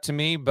peek out to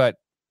me, but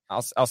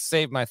I'll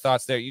save my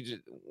thoughts there.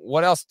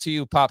 What else to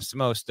you pops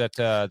most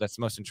that's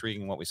most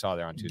intriguing what we saw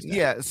there on Tuesday?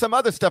 Yeah, some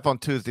other stuff on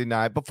Tuesday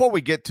night. Before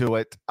we get to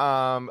it,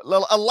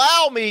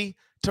 allow me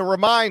to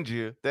remind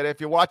you that if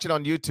you're watching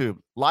on YouTube,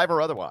 live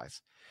or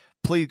otherwise,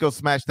 please go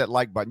smash that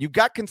like button. You've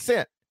got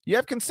consent. You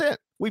have consent.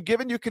 We've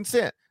given you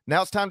consent.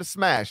 Now it's time to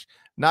smash.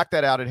 Knock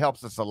that out. It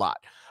helps us a lot.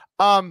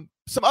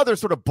 Some other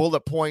sort of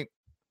bullet point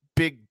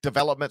big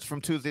developments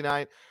from Tuesday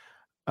night.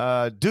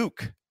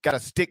 Duke got a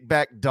stick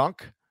back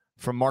dunk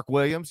from Mark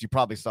Williams. You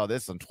probably saw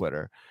this on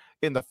Twitter.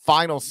 In the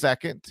final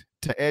second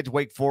to edge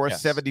Wake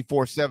Forest, yes.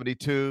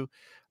 74-72.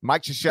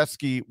 Mike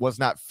Krzyzewski was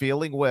not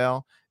feeling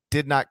well.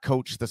 did not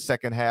coach the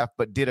second half,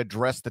 but did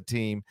address the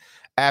team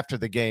after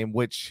the game,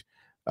 which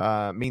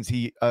means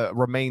he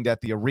remained at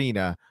the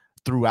arena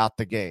throughout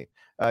the game.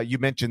 You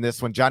mentioned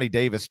this when Johnny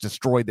Davis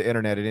destroyed the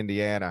internet at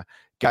Indiana,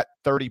 got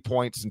 30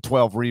 points and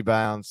 12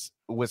 rebounds.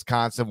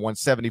 Wisconsin won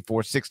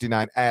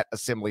 74-69 at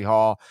Assembly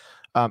Hall.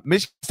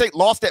 Michigan State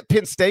lost at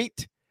Penn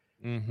State.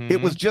 Mm-hmm.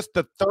 It was just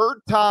the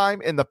third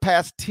time in the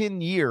past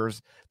 10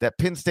 years that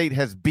Penn State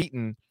has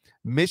beaten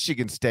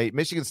Michigan State.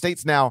 Michigan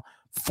State's now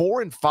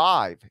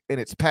 4-5 in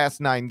its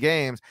past 9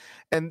 games.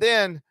 And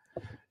then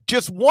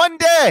just one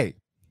day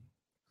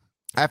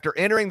after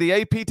entering the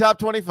AP Top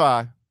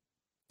 25,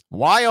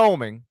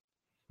 Wyoming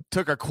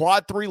took a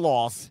quad 3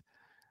 loss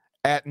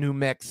at New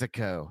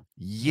Mexico.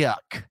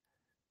 Yuck.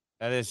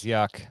 That is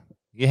yuck.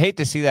 You hate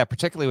to see that,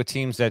 particularly with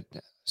teams that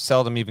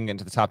seldom even get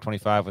into the top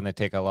 25 when they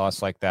take a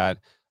loss like that.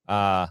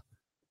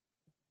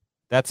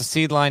 That's a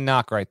seed line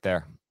knock right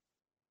there.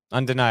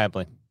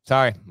 Undeniably.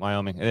 Sorry,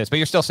 Wyoming. It is, but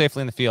you're still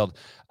safely in the field.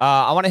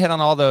 I want to hit on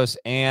all those.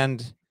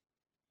 And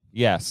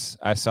yes,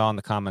 I saw in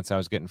the comments I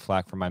was getting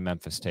flack for my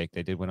Memphis take.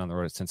 They did win on the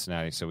road at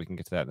Cincinnati, so we can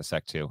get to that in a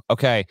sec too.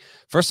 Okay.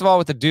 First of all,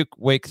 with the Duke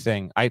Wake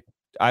thing, I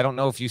don't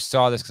know if you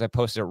saw this because I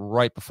posted it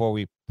right before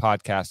we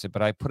podcasted,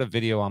 but I put a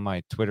video on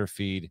my Twitter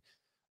feed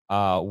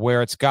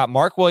where it's got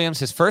Mark Williams.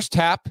 His first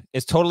tap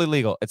is totally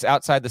legal. It's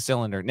outside the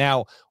cylinder.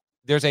 Now,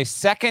 there's a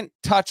second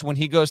touch when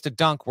he goes to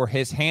dunk where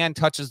his hand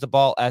touches the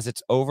ball as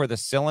it's over the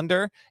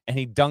cylinder and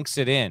he dunks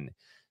it in.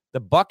 The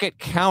bucket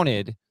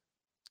counted.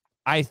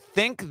 I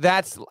think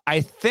that's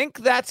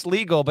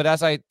legal, but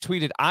as I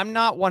tweeted, I'm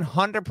not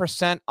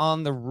 100%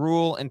 on the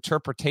rule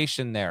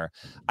interpretation there.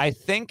 I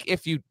think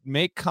if you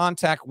make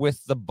contact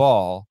with the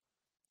ball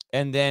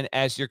and then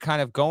as you're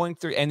kind of going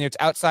through and it's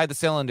outside the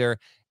cylinder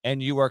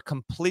and you are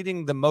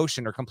completing the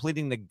motion or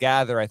completing the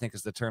gather, I think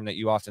is the term that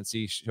you often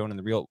see shown in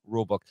the real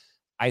rule book.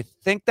 I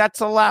think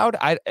that's allowed.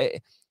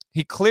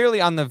 He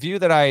clearly on the view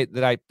that I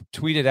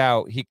tweeted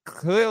out, he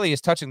clearly is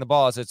touching the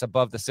ball as it's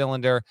above the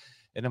cylinder.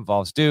 It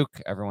involves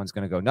Duke. Everyone's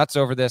going to go nuts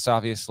over this,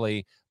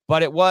 obviously,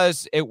 but it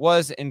was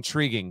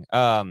intriguing.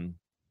 I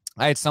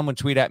had someone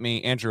tweet at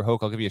me, Andrew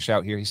Hoke, I'll give you a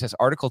shout here. He says,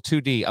 Article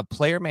 2D, a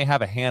player may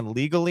have a hand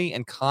legally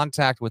in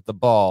contact with the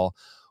ball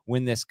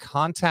when this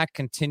contact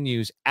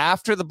continues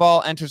after the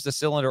ball enters the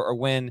cylinder or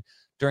when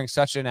during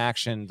such an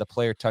action, the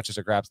player touches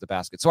or grabs the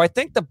basket. So I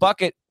think the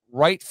bucket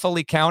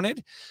rightfully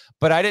counted,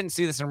 but I didn't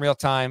see this in real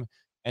time.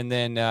 And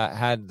then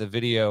had the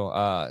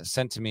video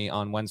sent to me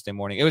on Wednesday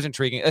morning. It was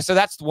intriguing. So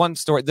that's one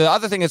story. The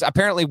other thing is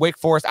apparently Wake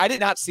Forest. I did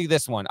not see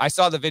this one. I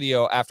saw the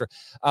video after.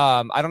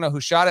 I don't know who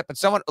shot it, but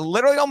someone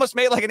literally almost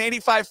made like an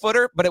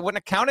 85-footer, but it wouldn't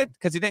have counted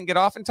because he didn't get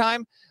off in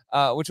time,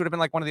 which would have been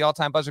like one of the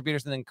all-time buzzer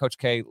beaters. And then Coach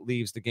K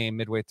leaves the game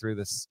midway through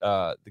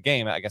the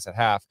game, I guess at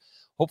half.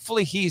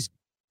 Hopefully he's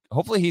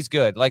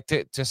good. Like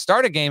to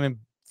start a game and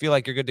feel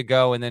like you're good to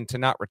go and then to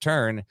not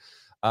return.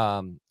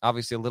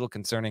 Obviously a little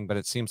concerning, but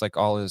it seems like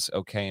all is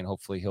okay, and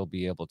hopefully he'll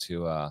be able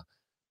to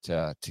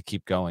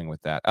keep going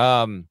with that.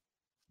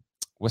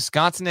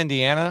 Wisconsin,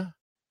 Indiana,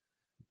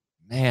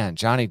 man,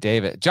 Johnny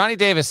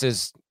Davis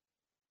is.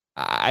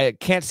 I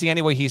can't see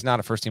any way he's not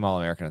a first-team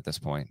All-American at this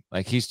point.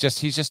 Like he's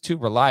just too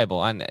reliable.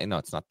 I know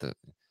it's not the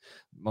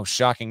most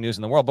shocking news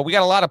in the world, but we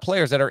got a lot of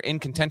players that are in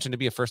contention to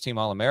be a first-team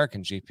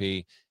All-American.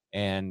 GP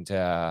and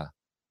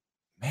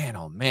man,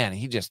 oh man,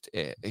 he just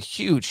a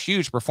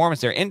huge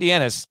performance there.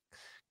 Indiana's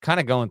kind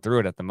of going through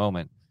it at the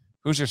moment.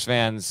 Hoosiers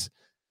fans,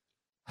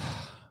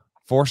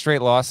 4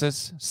 straight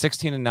losses,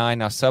 16-9,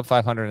 now sub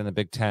 500 in the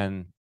Big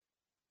Ten.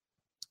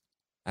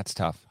 That's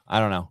tough. I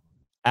don't know.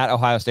 At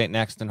Ohio State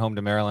next and home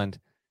to Maryland.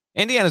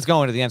 Indiana's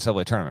going to the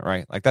NCAA tournament,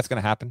 right? Like that's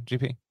going to happen,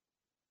 GP?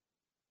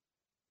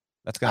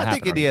 That's going to happen. I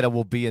think Indiana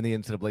will be in the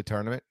NCAA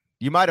tournament.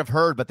 You might have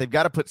heard, but they've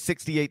got to put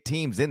 68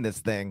 teams in this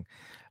thing.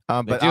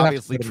 But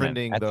obviously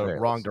trending the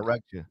wrong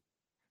direction.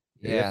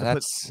 Yeah,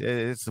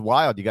 it's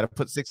wild. You got to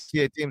put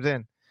 68 teams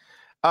in.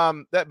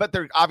 But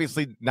they're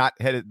obviously not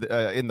headed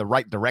in the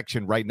right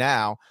direction right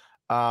now.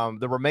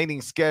 The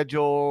remaining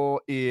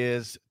schedule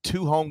is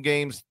 2 home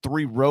games,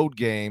 3 road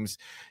games.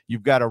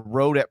 You've got a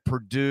road at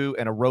Purdue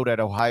and a road at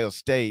Ohio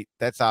State.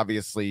 That's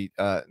obviously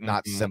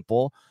not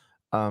simple.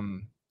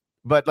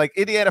 But like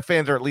Indiana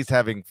fans are at least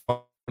having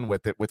fun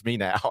with it with me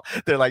now.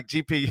 They're like,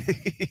 GP,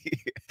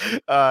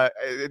 I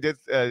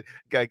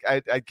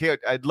can't.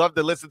 I'd love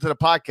to listen to the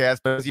podcast,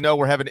 but as you know,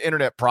 we're having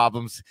internet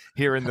problems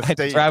here in the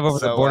state. Drive over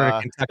the border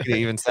to Kentucky to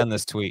even send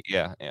this tweet.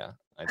 Yeah,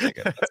 I think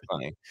that's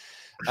funny.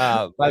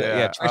 But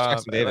Trish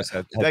Jackson Davis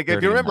had like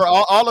if you remember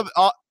all.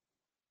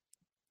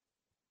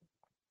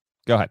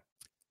 Go ahead.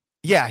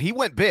 Yeah, he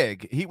went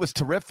big. He was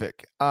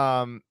terrific.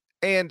 And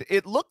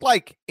it looked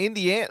like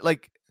Indiana,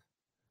 like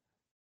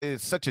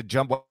it's such a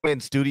jumbled in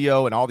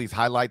studio and all these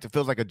highlights. It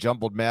feels like a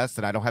jumbled mess,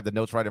 and I don't have the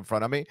notes right in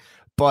front of me.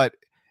 But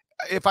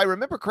if I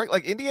remember correctly,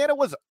 like Indiana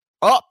was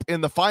up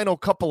in the final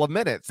couple of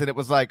minutes, and it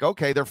was like,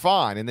 okay, they're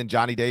fine. And then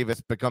Johnny Davis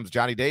becomes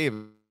Johnny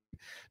Davis.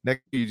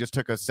 Next, you just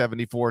took a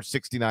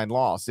 74-69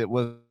 loss. It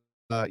was,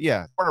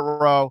 in a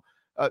row.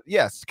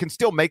 Yes, can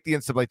still make the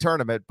NCAA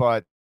tournament,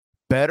 but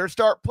better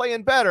start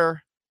playing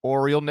better,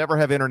 or you'll never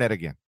have internet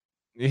again.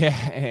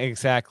 Yeah,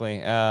 exactly.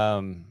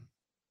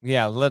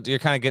 Yeah, you're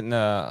kind of getting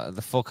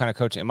the full kind of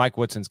coaching. Mike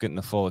Woodson's getting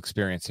the full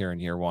experience here in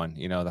year one.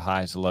 The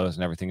highs, the lows,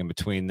 and everything in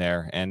between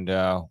there. And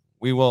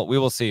we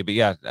will see. But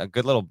yeah, a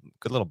good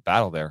little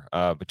battle there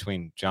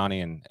between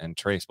Johnny and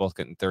Trace, both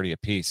getting 30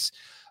 apiece.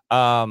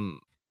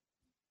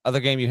 Other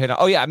game you hit on.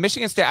 Oh yeah,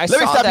 Michigan State. Let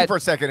me stop you for a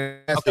second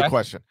and ask you a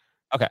question.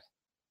 Okay.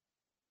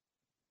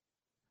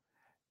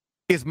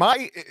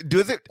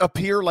 Does it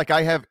appear like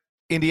I have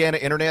Indiana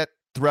internet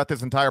throughout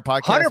this entire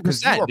podcast?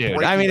 100%,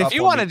 dude. I mean, if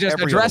you want to just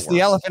address the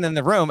elephant in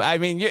the room, I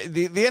mean,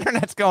 the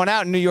internet's going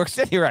out in New York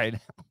City right now.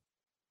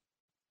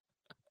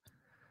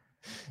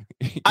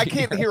 I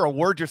can't hear a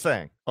word you're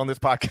saying on this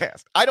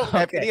podcast. I don't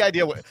have any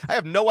idea I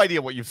have no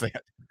idea what you've said.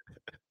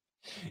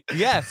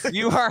 Yes,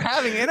 you are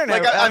having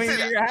internet. I mean,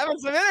 you're having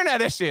some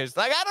internet issues.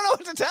 Like, I don't know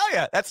what to tell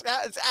you. It's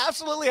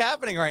absolutely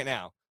happening right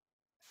now.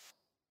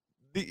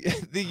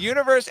 The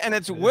universe and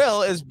its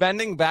will is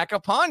bending back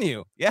upon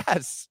you.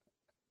 Yes.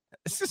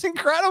 This is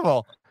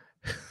incredible.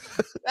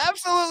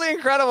 Absolutely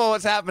incredible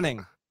what's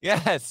happening.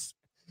 Yes.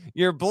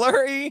 You're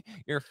blurry.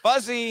 You're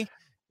fuzzy.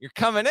 You're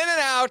coming in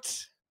and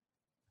out.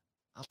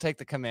 I'll take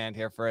the command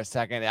here for a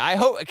second.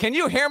 Can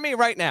you hear me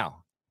right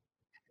now?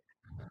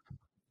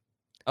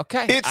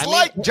 Okay. It's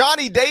like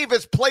Johnny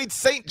Davis played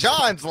St.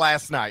 John's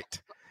last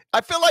night.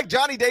 I feel like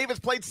Johnny Davis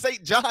played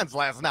St. John's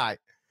last night.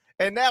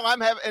 And now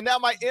now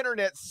my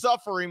internet's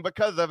suffering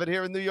because of it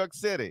here in New York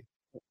City.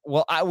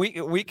 Well,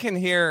 we can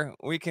hear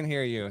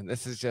you.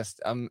 This is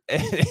just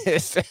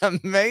it's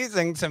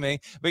amazing to me.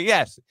 But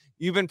yes,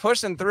 you've been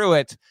pushing through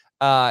it.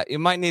 You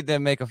might need to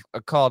make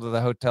a call to the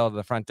hotel, to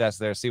the front desk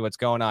there, see what's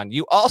going on.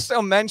 You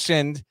also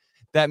mentioned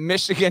that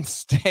Michigan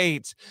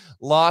State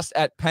lost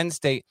at Penn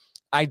State.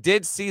 I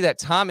did see that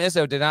Tom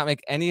Izzo did not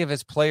make any of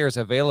his players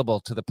available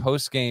to the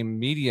post-game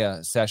media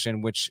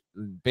session, which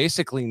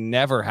basically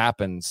never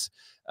happens.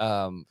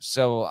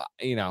 So,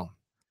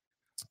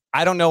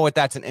 I don't know what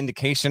that's an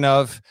indication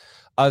of,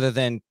 other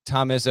than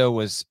Tom Izzo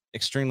was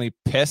extremely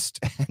pissed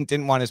and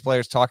didn't want his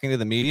players talking to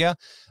the media.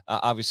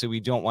 Obviously, we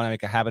don't want to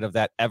make a habit of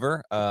that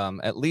ever.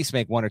 At least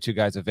make one or two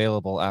guys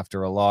available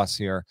after a loss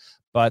here.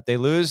 But they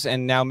lose,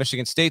 and now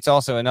Michigan State's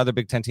also another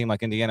Big Ten team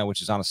like Indiana,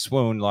 which is on a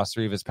swoon, lost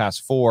 3 of his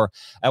past 4.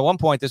 At one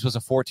point, this was a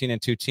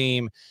 14-2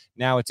 team.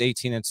 Now it's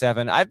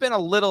 18-7. I've been a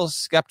little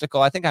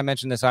skeptical. I think I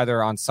mentioned this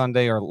either on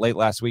Sunday or late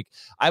last week.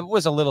 I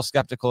was a little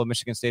skeptical of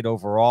Michigan State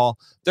overall.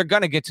 They're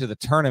going to get to the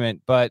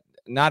tournament, but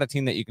not a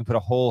team that you can put a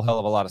whole hell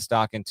of a lot of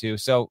stock into.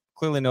 So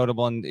clearly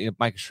notable, and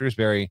Mike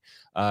Shrewsbury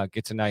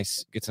gets a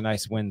nice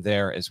win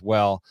there as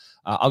well.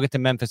 I'll get to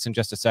Memphis in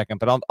just a second,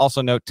 but I'll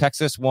also note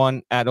Texas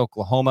won at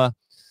Oklahoma.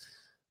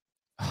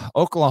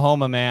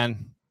 Oklahoma,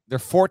 man, they're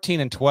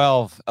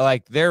 14-12.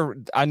 Like, they're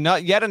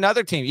yet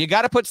another team. You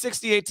got to put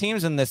 68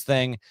 teams in this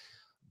thing,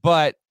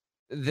 but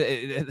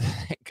they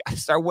got to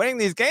start winning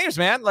these games,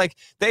 man. Like,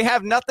 they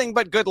have nothing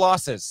but good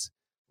losses.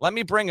 Let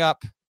me bring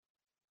up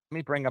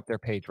their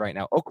page right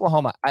now.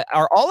 Oklahoma,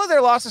 are all of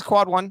their losses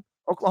quad 1?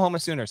 Oklahoma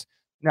Sooners.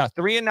 No,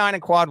 3-9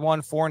 in quad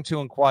 1, 4-2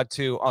 in quad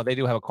 2. Oh, they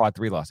do have a quad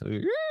 3 loss.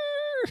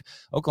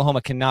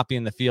 Oklahoma cannot be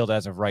in the field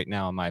as of right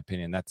now, in my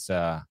opinion. That's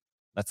a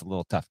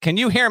little tough. Can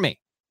you hear me?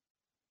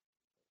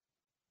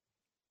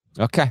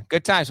 Okay,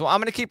 good times. Well,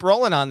 I'm going to keep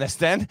rolling on this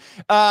then.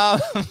 I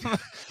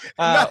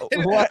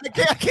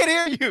can't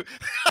hear you.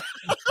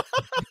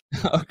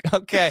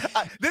 Okay.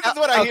 This is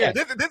what I hear.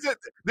 This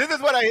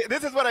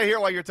is what I hear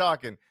while you're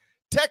talking.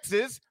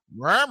 Texas,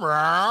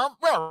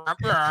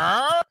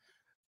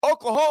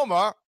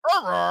 Oklahoma,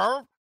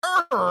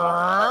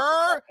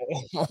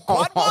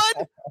 quad 1,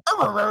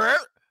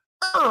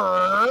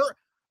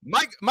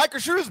 Mike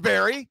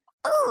Shrewsbury,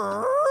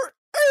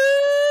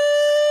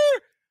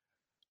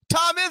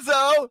 Tom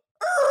Izzo,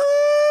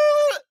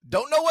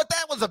 don't know what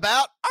that was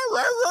about.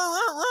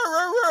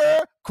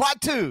 Quad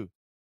 2.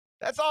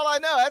 That's all I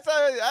know. I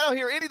don't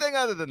hear anything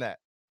other than that.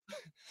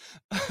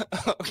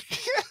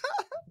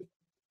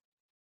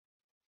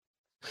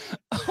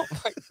 Oh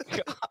my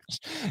gosh.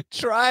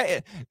 Try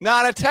it.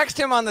 Nana, text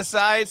him on the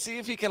side. See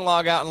if he can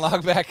log out and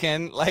log back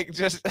in. Like,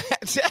 just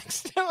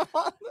text him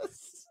on the side.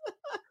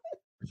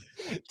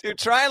 Dude,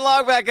 try and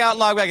log back out and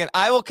log back in.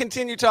 I will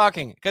continue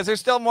talking because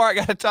there's still more I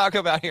got to talk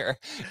about here.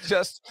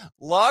 Just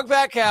log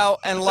back out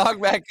and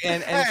log back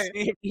in and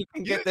see if you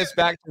can get this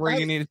back to where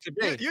you need it to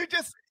be. You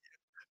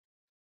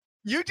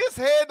just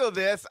handle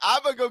this.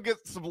 I'm gonna go get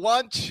some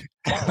lunch.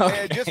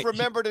 Okay. And just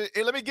remember to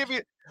let me give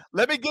you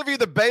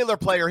the Baylor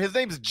player. His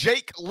name's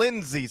Jake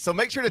Lindsey. So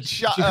make sure to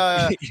shout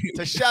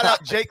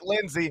out Jake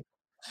Lindsey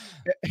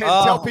and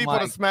tell people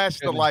to smash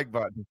the like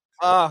button.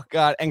 Oh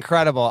God,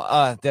 incredible!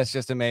 That's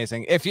just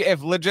amazing. If you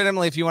want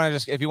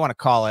to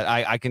call it,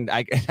 I can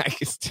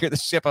steer the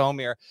ship home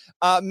here.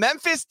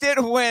 Memphis did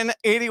win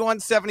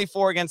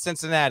 81-74 against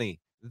Cincinnati.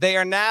 They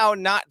are now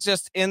not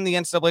just in the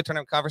NCAA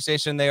tournament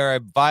conversation. They are a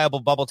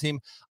viable bubble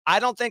team. I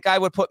don't think I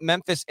would put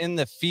Memphis in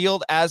the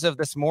field as of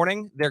this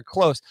morning. They're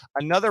close.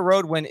 Another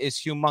road win is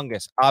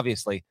humongous,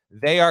 obviously.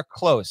 They are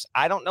close.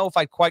 I don't know if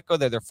I'd quite go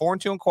there. They're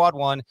 4-2 in quad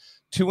 1,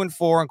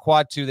 2-4 in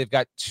quad 2. They've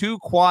got 2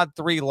 quad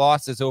 3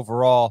 losses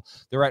overall.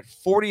 They're at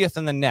 40th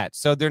in the net.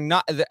 So they're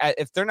not,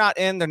 if they're not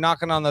in, they're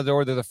knocking on the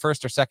door. They're the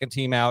first or second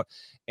team out.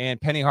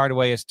 And Penny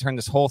Hardaway has turned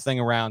this whole thing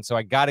around. So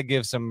I got to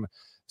give some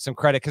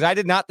credit, because I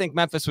did not think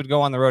Memphis would go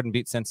on the road and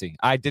beat Cincy.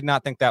 I did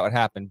not think that would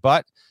happen,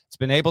 but it's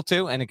been able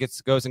to, and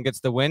it goes and gets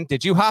the win.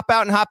 Did you hop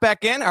out and hop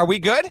back in? Are we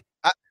good?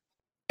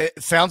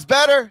 It sounds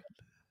better.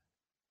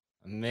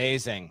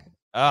 Amazing.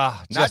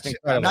 Just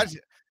incredible.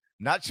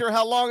 Not sure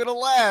how long it'll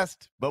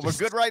last, but we're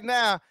good right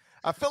now.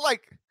 I feel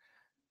like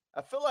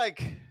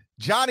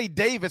Johnny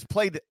Davis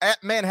played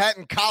at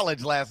Manhattan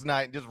College last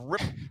night and just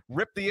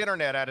ripped the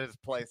internet out of his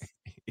place.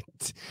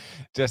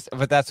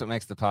 But that's what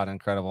makes the pod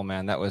incredible,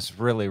 man. That was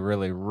really,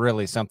 really,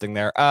 really something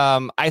there.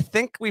 I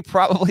think we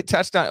probably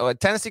touched on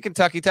Tennessee,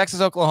 Kentucky,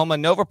 Texas, Oklahoma,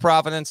 Nova,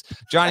 Providence.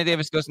 Johnny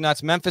Davis goes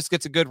nuts. Memphis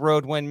gets a good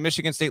road win.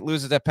 Michigan State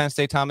loses at Penn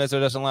State. Tom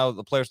Izzo doesn't allow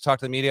the players to talk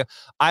to the media.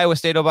 Iowa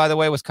State, by the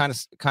way, was kind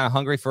of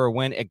hungry for a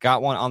win. It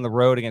got one on the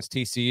road against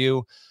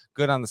TCU.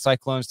 Good on the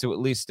Cyclones to at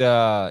least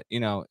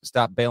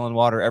stop bailing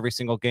water every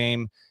single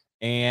game.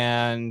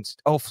 And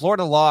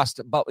Florida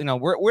lost, but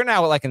we're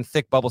now like in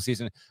thick bubble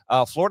season.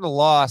 Florida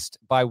lost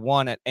by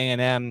 1 at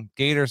A&M.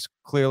 Gators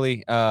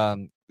clearly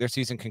their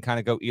season can kind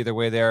of go either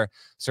way there.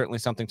 Certainly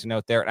something to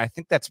note there. And I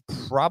think that's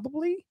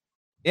probably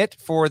it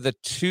for the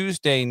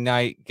Tuesday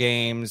night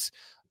games.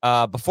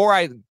 Before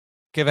I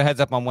give a heads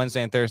up on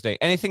Wednesday and Thursday,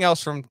 anything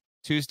else from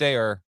Tuesday,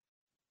 or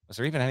was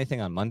there even anything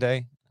on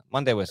Monday?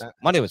 Monday was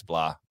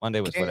blah.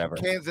 Monday was whatever.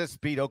 Kansas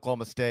beat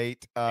Oklahoma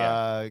State.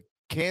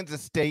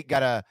 Kansas State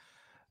got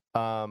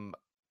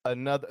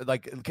another,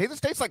 like, Kansas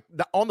State's like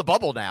on the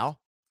bubble now.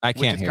 I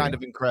can't hear. Kind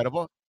of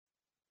incredible.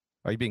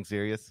 Are you being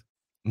serious?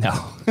 No.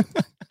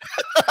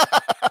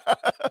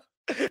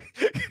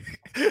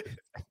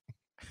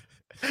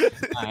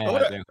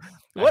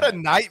 What a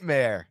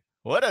nightmare.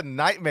 What a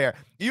nightmare.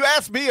 You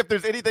asked me if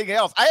there's anything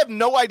else. I have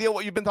no idea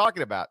what you've been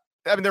talking about.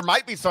 I mean, there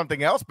might be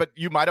something else, but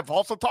you might have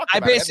also talked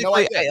about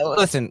it.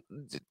 Listen,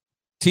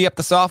 tee up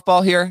the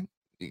softball here.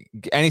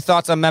 Any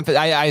thoughts on Memphis?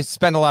 I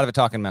spend a lot of it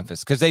talking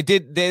Memphis, because they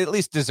at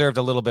least deserved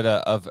a little bit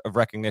of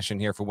recognition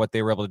here for what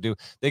they were able to do.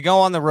 They go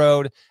on the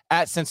road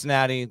at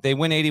Cincinnati. They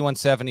win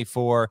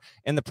 81-74.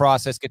 In the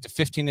process, get to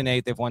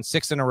 15-8. They've won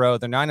 6 in a row.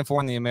 They're 9-4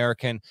 in the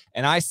American.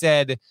 And I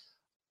said,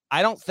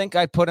 I don't think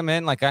I put them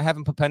in. Like, I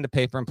haven't put pen to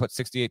paper and put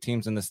 68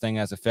 teams in this thing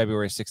as of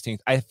February 16th.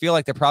 I feel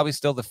like they're probably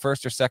still the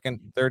first or second,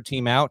 third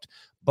team out,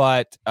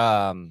 but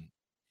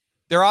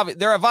they're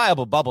a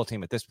viable bubble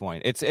team at this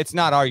point. It's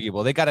not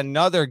arguable. They got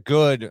another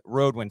good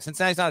road win.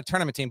 Cincinnati's not a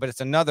tournament team, but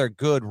it's another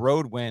good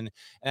road win.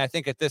 And I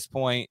think at this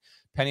point,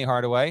 Penny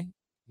Hardaway,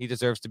 he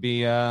deserves to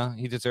be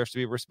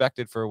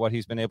respected for what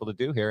he's been able to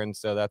do here. And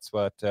so that's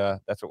what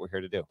we're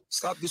here to do.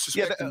 Stop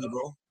disrespecting me,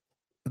 bro.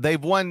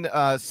 They've won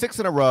 6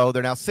 in a row.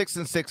 They're now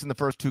 6-6 in the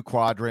first 2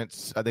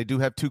 quadrants. They do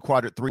have 2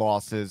 quadrant 3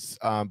 losses,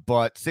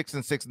 but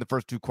 6-6 in the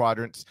first 2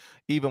 quadrants.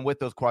 Even with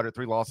those quadrant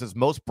 3 losses,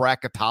 most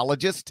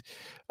bracketologists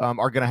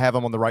are going to have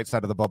them on the right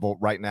side of the bubble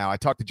right now. I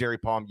talked to Jerry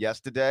Palm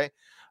yesterday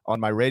on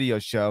my radio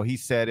show. He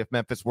said if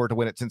Memphis were to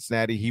win at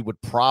Cincinnati, he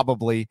would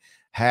probably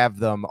have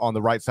them on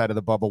the right side of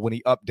the bubble when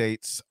he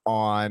updates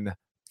on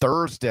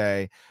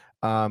Thursday.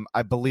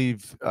 I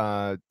believe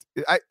I'll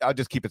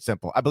just keep it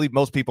simple. I believe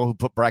most people who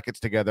put brackets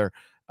together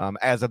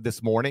as of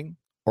this morning,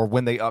 or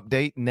when they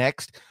update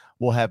next,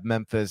 will have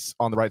Memphis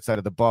on the right side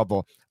of the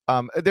bubble.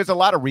 There's a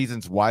lot of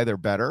reasons why they're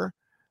better.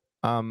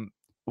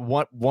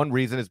 One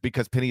reason is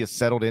because Penny has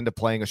settled into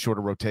playing a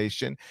shorter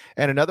rotation.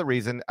 And another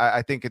reason,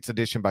 I think it's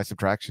addition by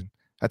subtraction.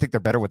 I think they're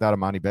better without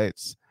Amani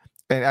Bates.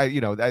 And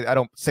I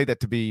don't say that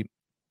to be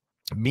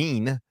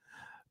mean,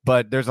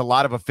 but there's a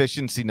lot of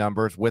efficiency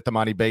numbers with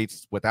Amani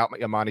Bates, without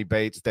Amani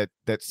Bates, that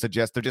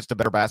suggest they're just a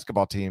better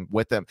basketball team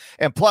with them.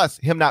 And plus,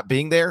 him not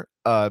being there,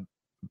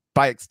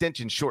 by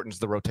extension, shortens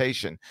the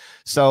rotation.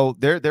 So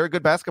they're a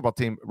good basketball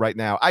team right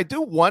now. I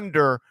do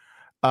wonder,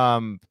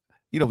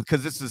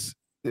 because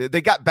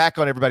they got back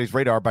on everybody's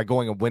radar by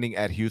going and winning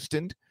at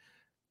Houston.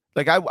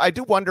 Like, I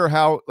do wonder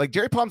how, like,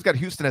 Jerry Palm's got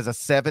Houston as a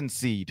 7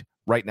 seed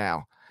right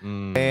now.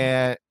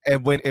 And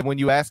when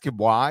you ask him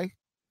why,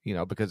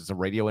 because it's a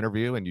radio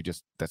interview and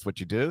that's what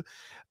you do.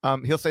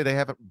 He'll say they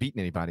haven't beaten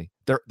anybody.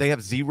 They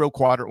have 0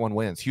 quadrant 1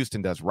 wins.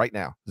 Houston does right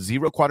now,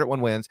 0 quadrant 1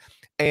 wins.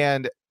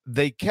 And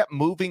they kept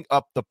moving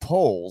up the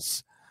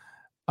polls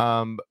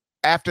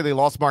after they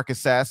lost Marcus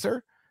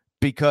Sasser,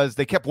 because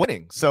they kept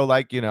winning. So,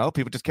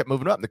 people just kept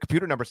moving up and the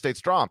computer number stayed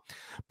strong.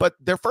 But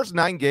their first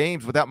 9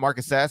 games without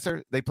Marcus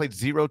Sasser, they played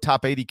 0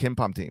 top 80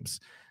 KenPom teams.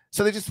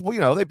 So they just,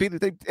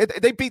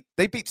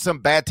 they beat some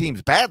bad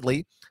teams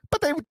badly, but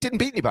they didn't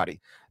beat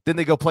anybody. Then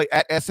they go play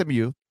at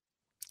SMU,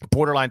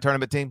 borderline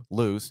tournament team,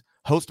 lose.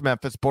 Host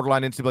Memphis,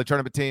 borderline NCAA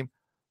tournament team,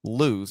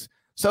 lose.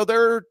 So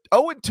they're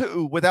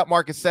 0-2 without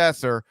Marcus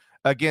Sasser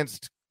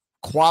against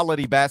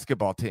quality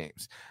basketball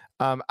teams.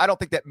 I don't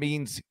think that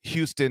means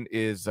Houston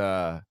is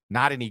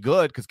not any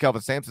good because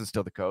Kelvin Sampson's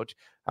still the coach.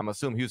 I'm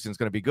assuming Houston's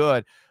going to be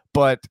good.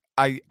 But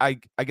I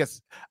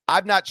guess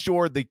I'm not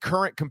sure the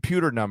current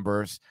computer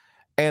numbers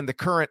and the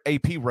current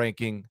AP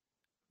ranking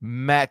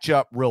match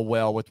up real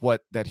well with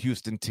what that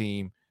Houston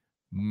team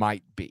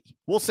might be.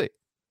 We'll see.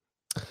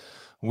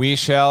 We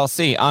shall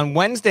see. On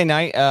Wednesday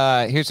night,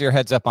 here's your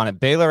heads up on it.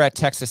 Baylor at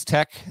Texas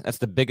Tech. That's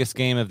the biggest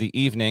game of the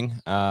evening.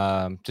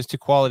 Just two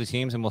quality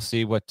teams, and we'll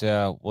see what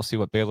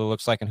Baylor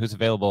looks like and who's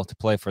available to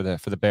play for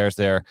the Bears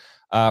there.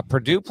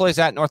 Purdue plays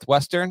at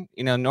Northwestern.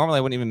 Normally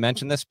I wouldn't even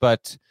mention this,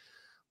 but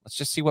let's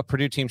just see what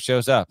Purdue team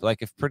shows up.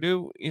 Like if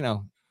Purdue,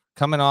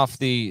 coming off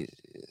the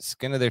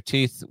skin of their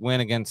teeth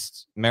win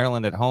against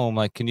Maryland at home,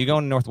 like can you go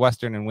into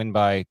Northwestern and win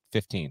by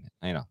 15?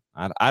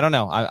 I don't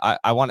know.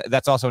 I want.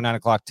 That's also a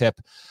 9:00 tip.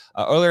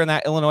 Earlier in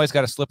that, Illinois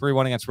got a slippery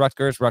one against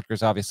Rutgers.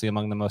 Rutgers, obviously,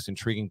 among the most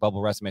intriguing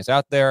bubble resumes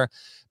out there.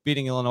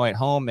 Beating Illinois at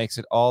home makes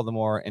it all the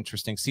more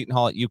interesting. Seton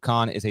Hall at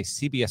UConn is a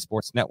CBS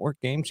Sports Network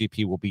game.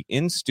 GP will be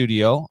in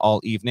studio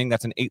all evening.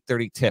 That's an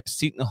 8:30 tip.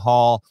 Seton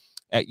Hall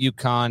at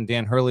UConn.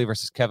 Dan Hurley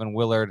versus Kevin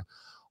Willard.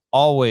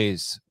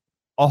 Always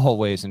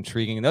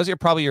intriguing. And those are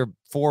probably your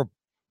four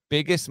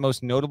biggest,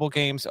 most notable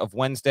games of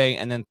Wednesday.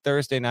 And then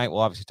Thursday night,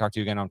 we'll obviously talk to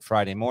you again on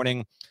Friday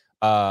morning.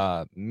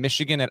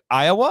 Michigan at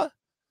Iowa.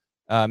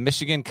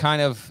 Michigan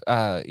kind of,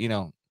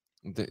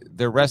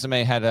 their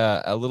resume had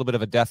a little bit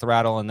of a death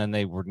rattle, and then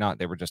they were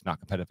just not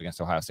competitive against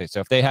Ohio State. So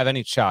if they have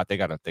any shot, they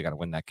gotta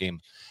win that game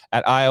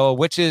at Iowa,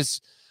 which is,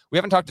 we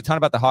haven't talked a ton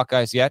about the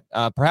Hawkeyes yet.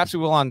 Perhaps we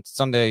will on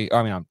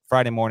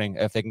Friday morning.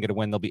 If they can get a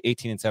win, they'll be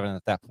 18-7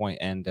 at that point.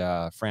 And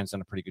Fran's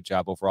done a pretty good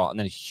job overall. And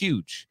then a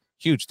huge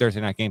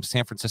Thursday night game,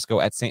 San Francisco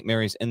at St.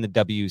 Mary's in the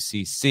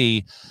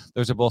WCC.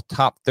 Those are both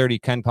top 30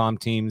 KenPom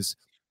teams.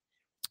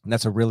 And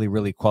that's a really,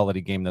 really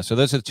quality game, though. So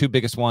those are the two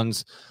biggest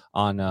ones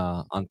on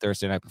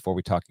Thursday night before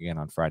we talk again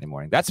on Friday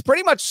morning. That's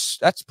pretty much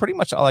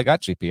all I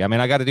got, GP. I mean,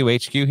 I got to do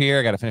HQ here.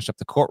 I got to finish up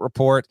the court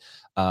report.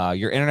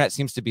 Your internet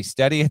seems to be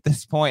steady at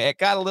this point. It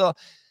got a little.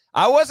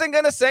 I wasn't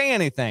going to say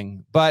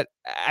anything, but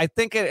I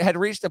think it had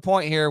reached a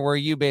point here where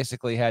you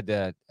basically had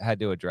to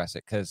address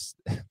it because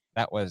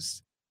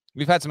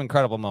we've had some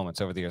incredible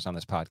moments over the years on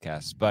this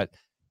podcast, but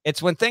it's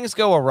when things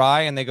go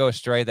awry and they go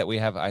astray that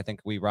I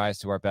think we rise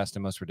to our best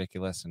and most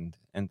ridiculous.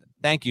 And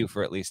thank you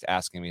for at least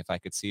asking me if I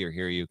could see or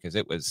hear you,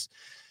 because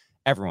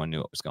everyone knew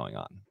what was going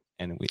on,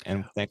 and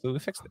thankfully we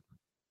fixed it.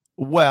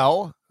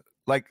 Well,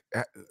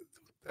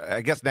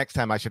 I guess next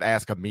time I should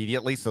ask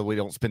immediately so we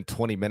don't spend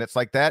 20 minutes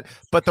like that.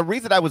 But the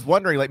reason I was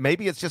wondering,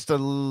 maybe it's just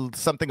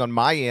something on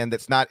my end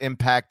that's not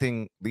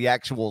impacting the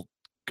actual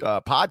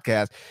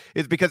podcast,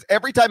 is because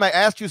every time I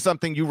asked you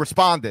something, you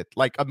responded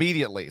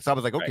immediately. So I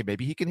was like, okay,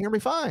 maybe he can hear me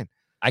fine.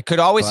 I could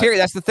always hear you.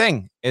 That's the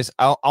thing, is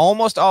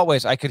almost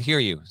always I could hear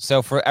you.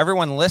 So for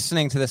everyone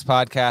listening to this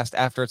podcast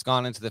after it's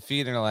gone into the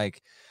feed and are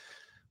like,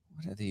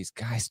 what are these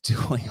guys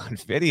doing on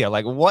video?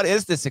 Like, what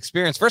is this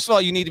experience? First of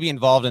all, you need to be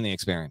involved in the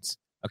experience.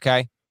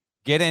 Okay.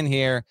 Get in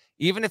here.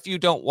 Even if you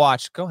don't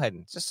watch, go ahead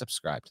and just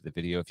subscribe to the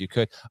video if you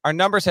could. Our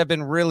numbers have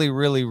been really,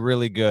 really,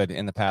 really good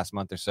in the past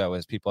month or so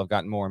as people have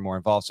gotten more and more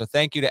involved. So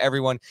thank you to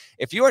everyone.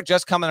 If you are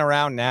just coming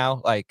around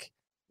now,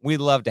 we'd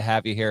love to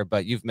have you here,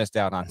 but you've missed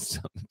out on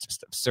some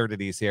just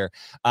absurdities here.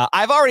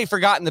 I've already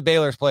forgotten the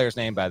Baylor's player's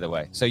name, by the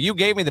way. So you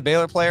gave me the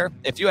Baylor player.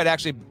 If you had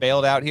actually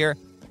bailed out here,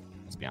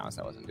 let's be honest,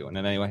 I wasn't doing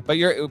it anyway. But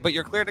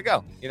you're clear to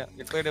go. You're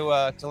clear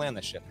to land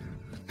this ship.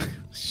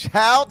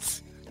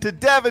 Shouts to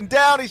Devin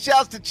Downey,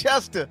 shouts to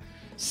Chester,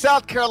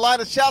 South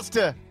Carolina, shouts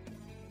to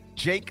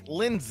Jake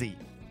Lindsay,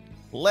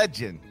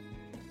 legend,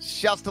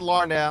 shouts to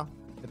Larnell.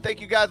 And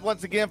thank you guys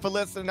once again for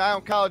listening to Eye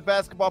on College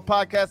Basketball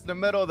Podcast in the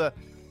middle of the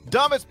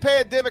dumbest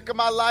pandemic of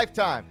my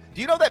lifetime.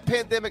 Do you know that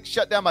pandemic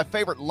shut down my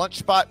favorite lunch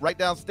spot right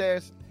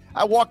downstairs?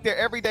 I walk there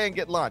every day and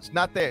get lunch.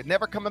 Not there.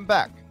 Never coming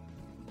back.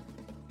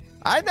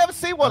 I never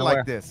see one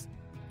like this.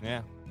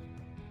 Yeah.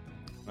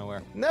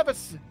 Nowhere. Never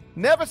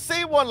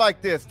see one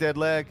like this, dead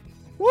leg.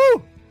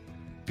 Woo!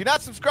 If you're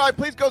not subscribed,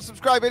 please go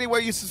subscribe anywhere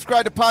you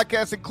subscribe to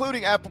podcasts,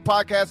 including Apple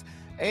Podcasts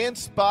and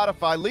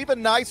Spotify. Leave a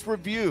nice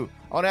review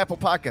on Apple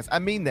Podcasts. I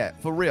mean that,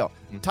 for real.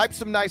 Type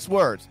some nice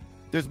words.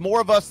 There's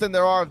more of us than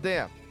there are of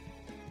them.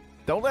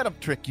 Don't let them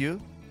trick you,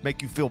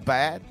 make you feel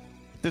bad.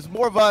 There's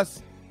more of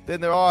us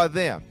than there are of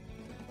them.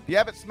 If you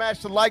haven't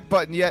smashed the like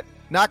button yet,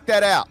 knock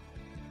that out.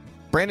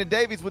 Brandon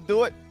Davies would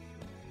do it.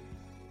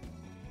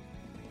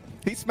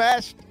 He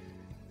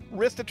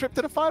risked a trip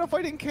to the Final Four.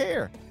 He didn't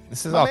care.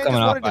 This is all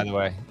coming off, by the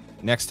way.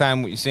 Next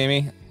time you see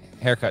me,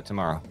 haircut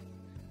tomorrow.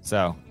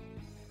 So,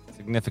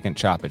 significant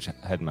choppage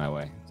heading my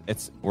way.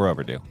 We're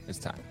overdue. It's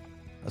time.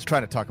 I was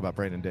trying to talk about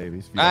Brandon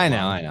Davies. I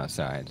know.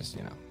 Sorry, I just,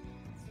 you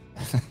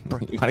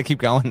want to keep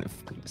going?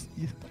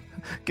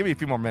 Give me a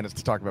few more minutes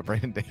to talk about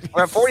Brandon Davies.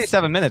 We're at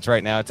 47 minutes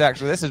right now.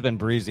 This has been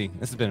breezy.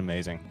 This has been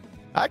amazing.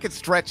 I could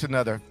stretch I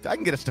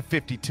can get us to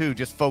 52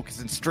 just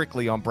focusing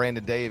strictly on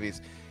Brandon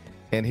Davies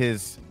and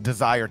his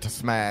desire to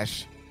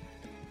smash.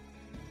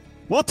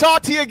 We'll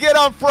talk to you again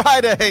on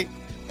Friday.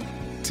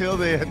 Till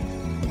then,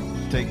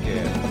 take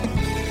care.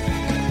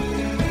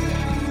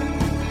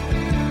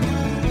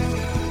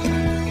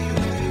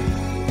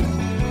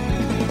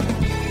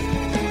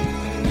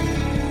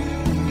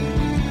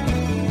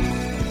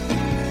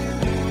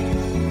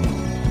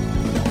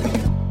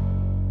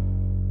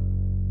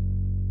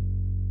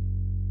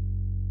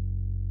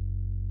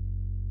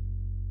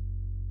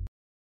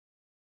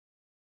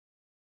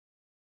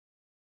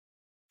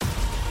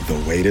 The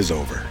wait is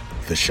over.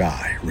 The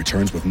Chi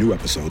returns with new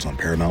episodes on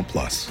Paramount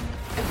Plus.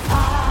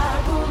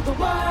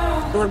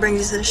 What brings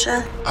you to the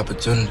Chi?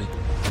 Opportunity.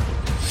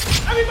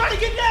 Everybody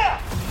get down!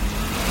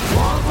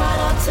 Walk right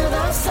up to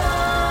the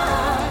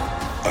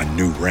side. A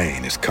new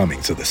reign is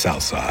coming to the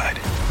South Side.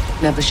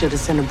 Never should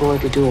have sent a boy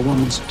to do a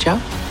woman's job.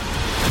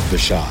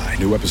 The Chi.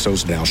 New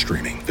episodes now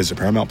streaming. Visit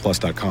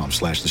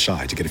ParamountPlus.com/The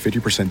Chi to get a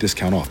 50%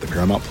 discount off the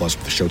Paramount Plus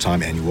with the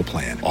Showtime annual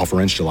plan. Offer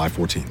ends July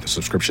 14th. The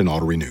subscription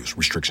auto-renews.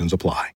 Restrictions apply.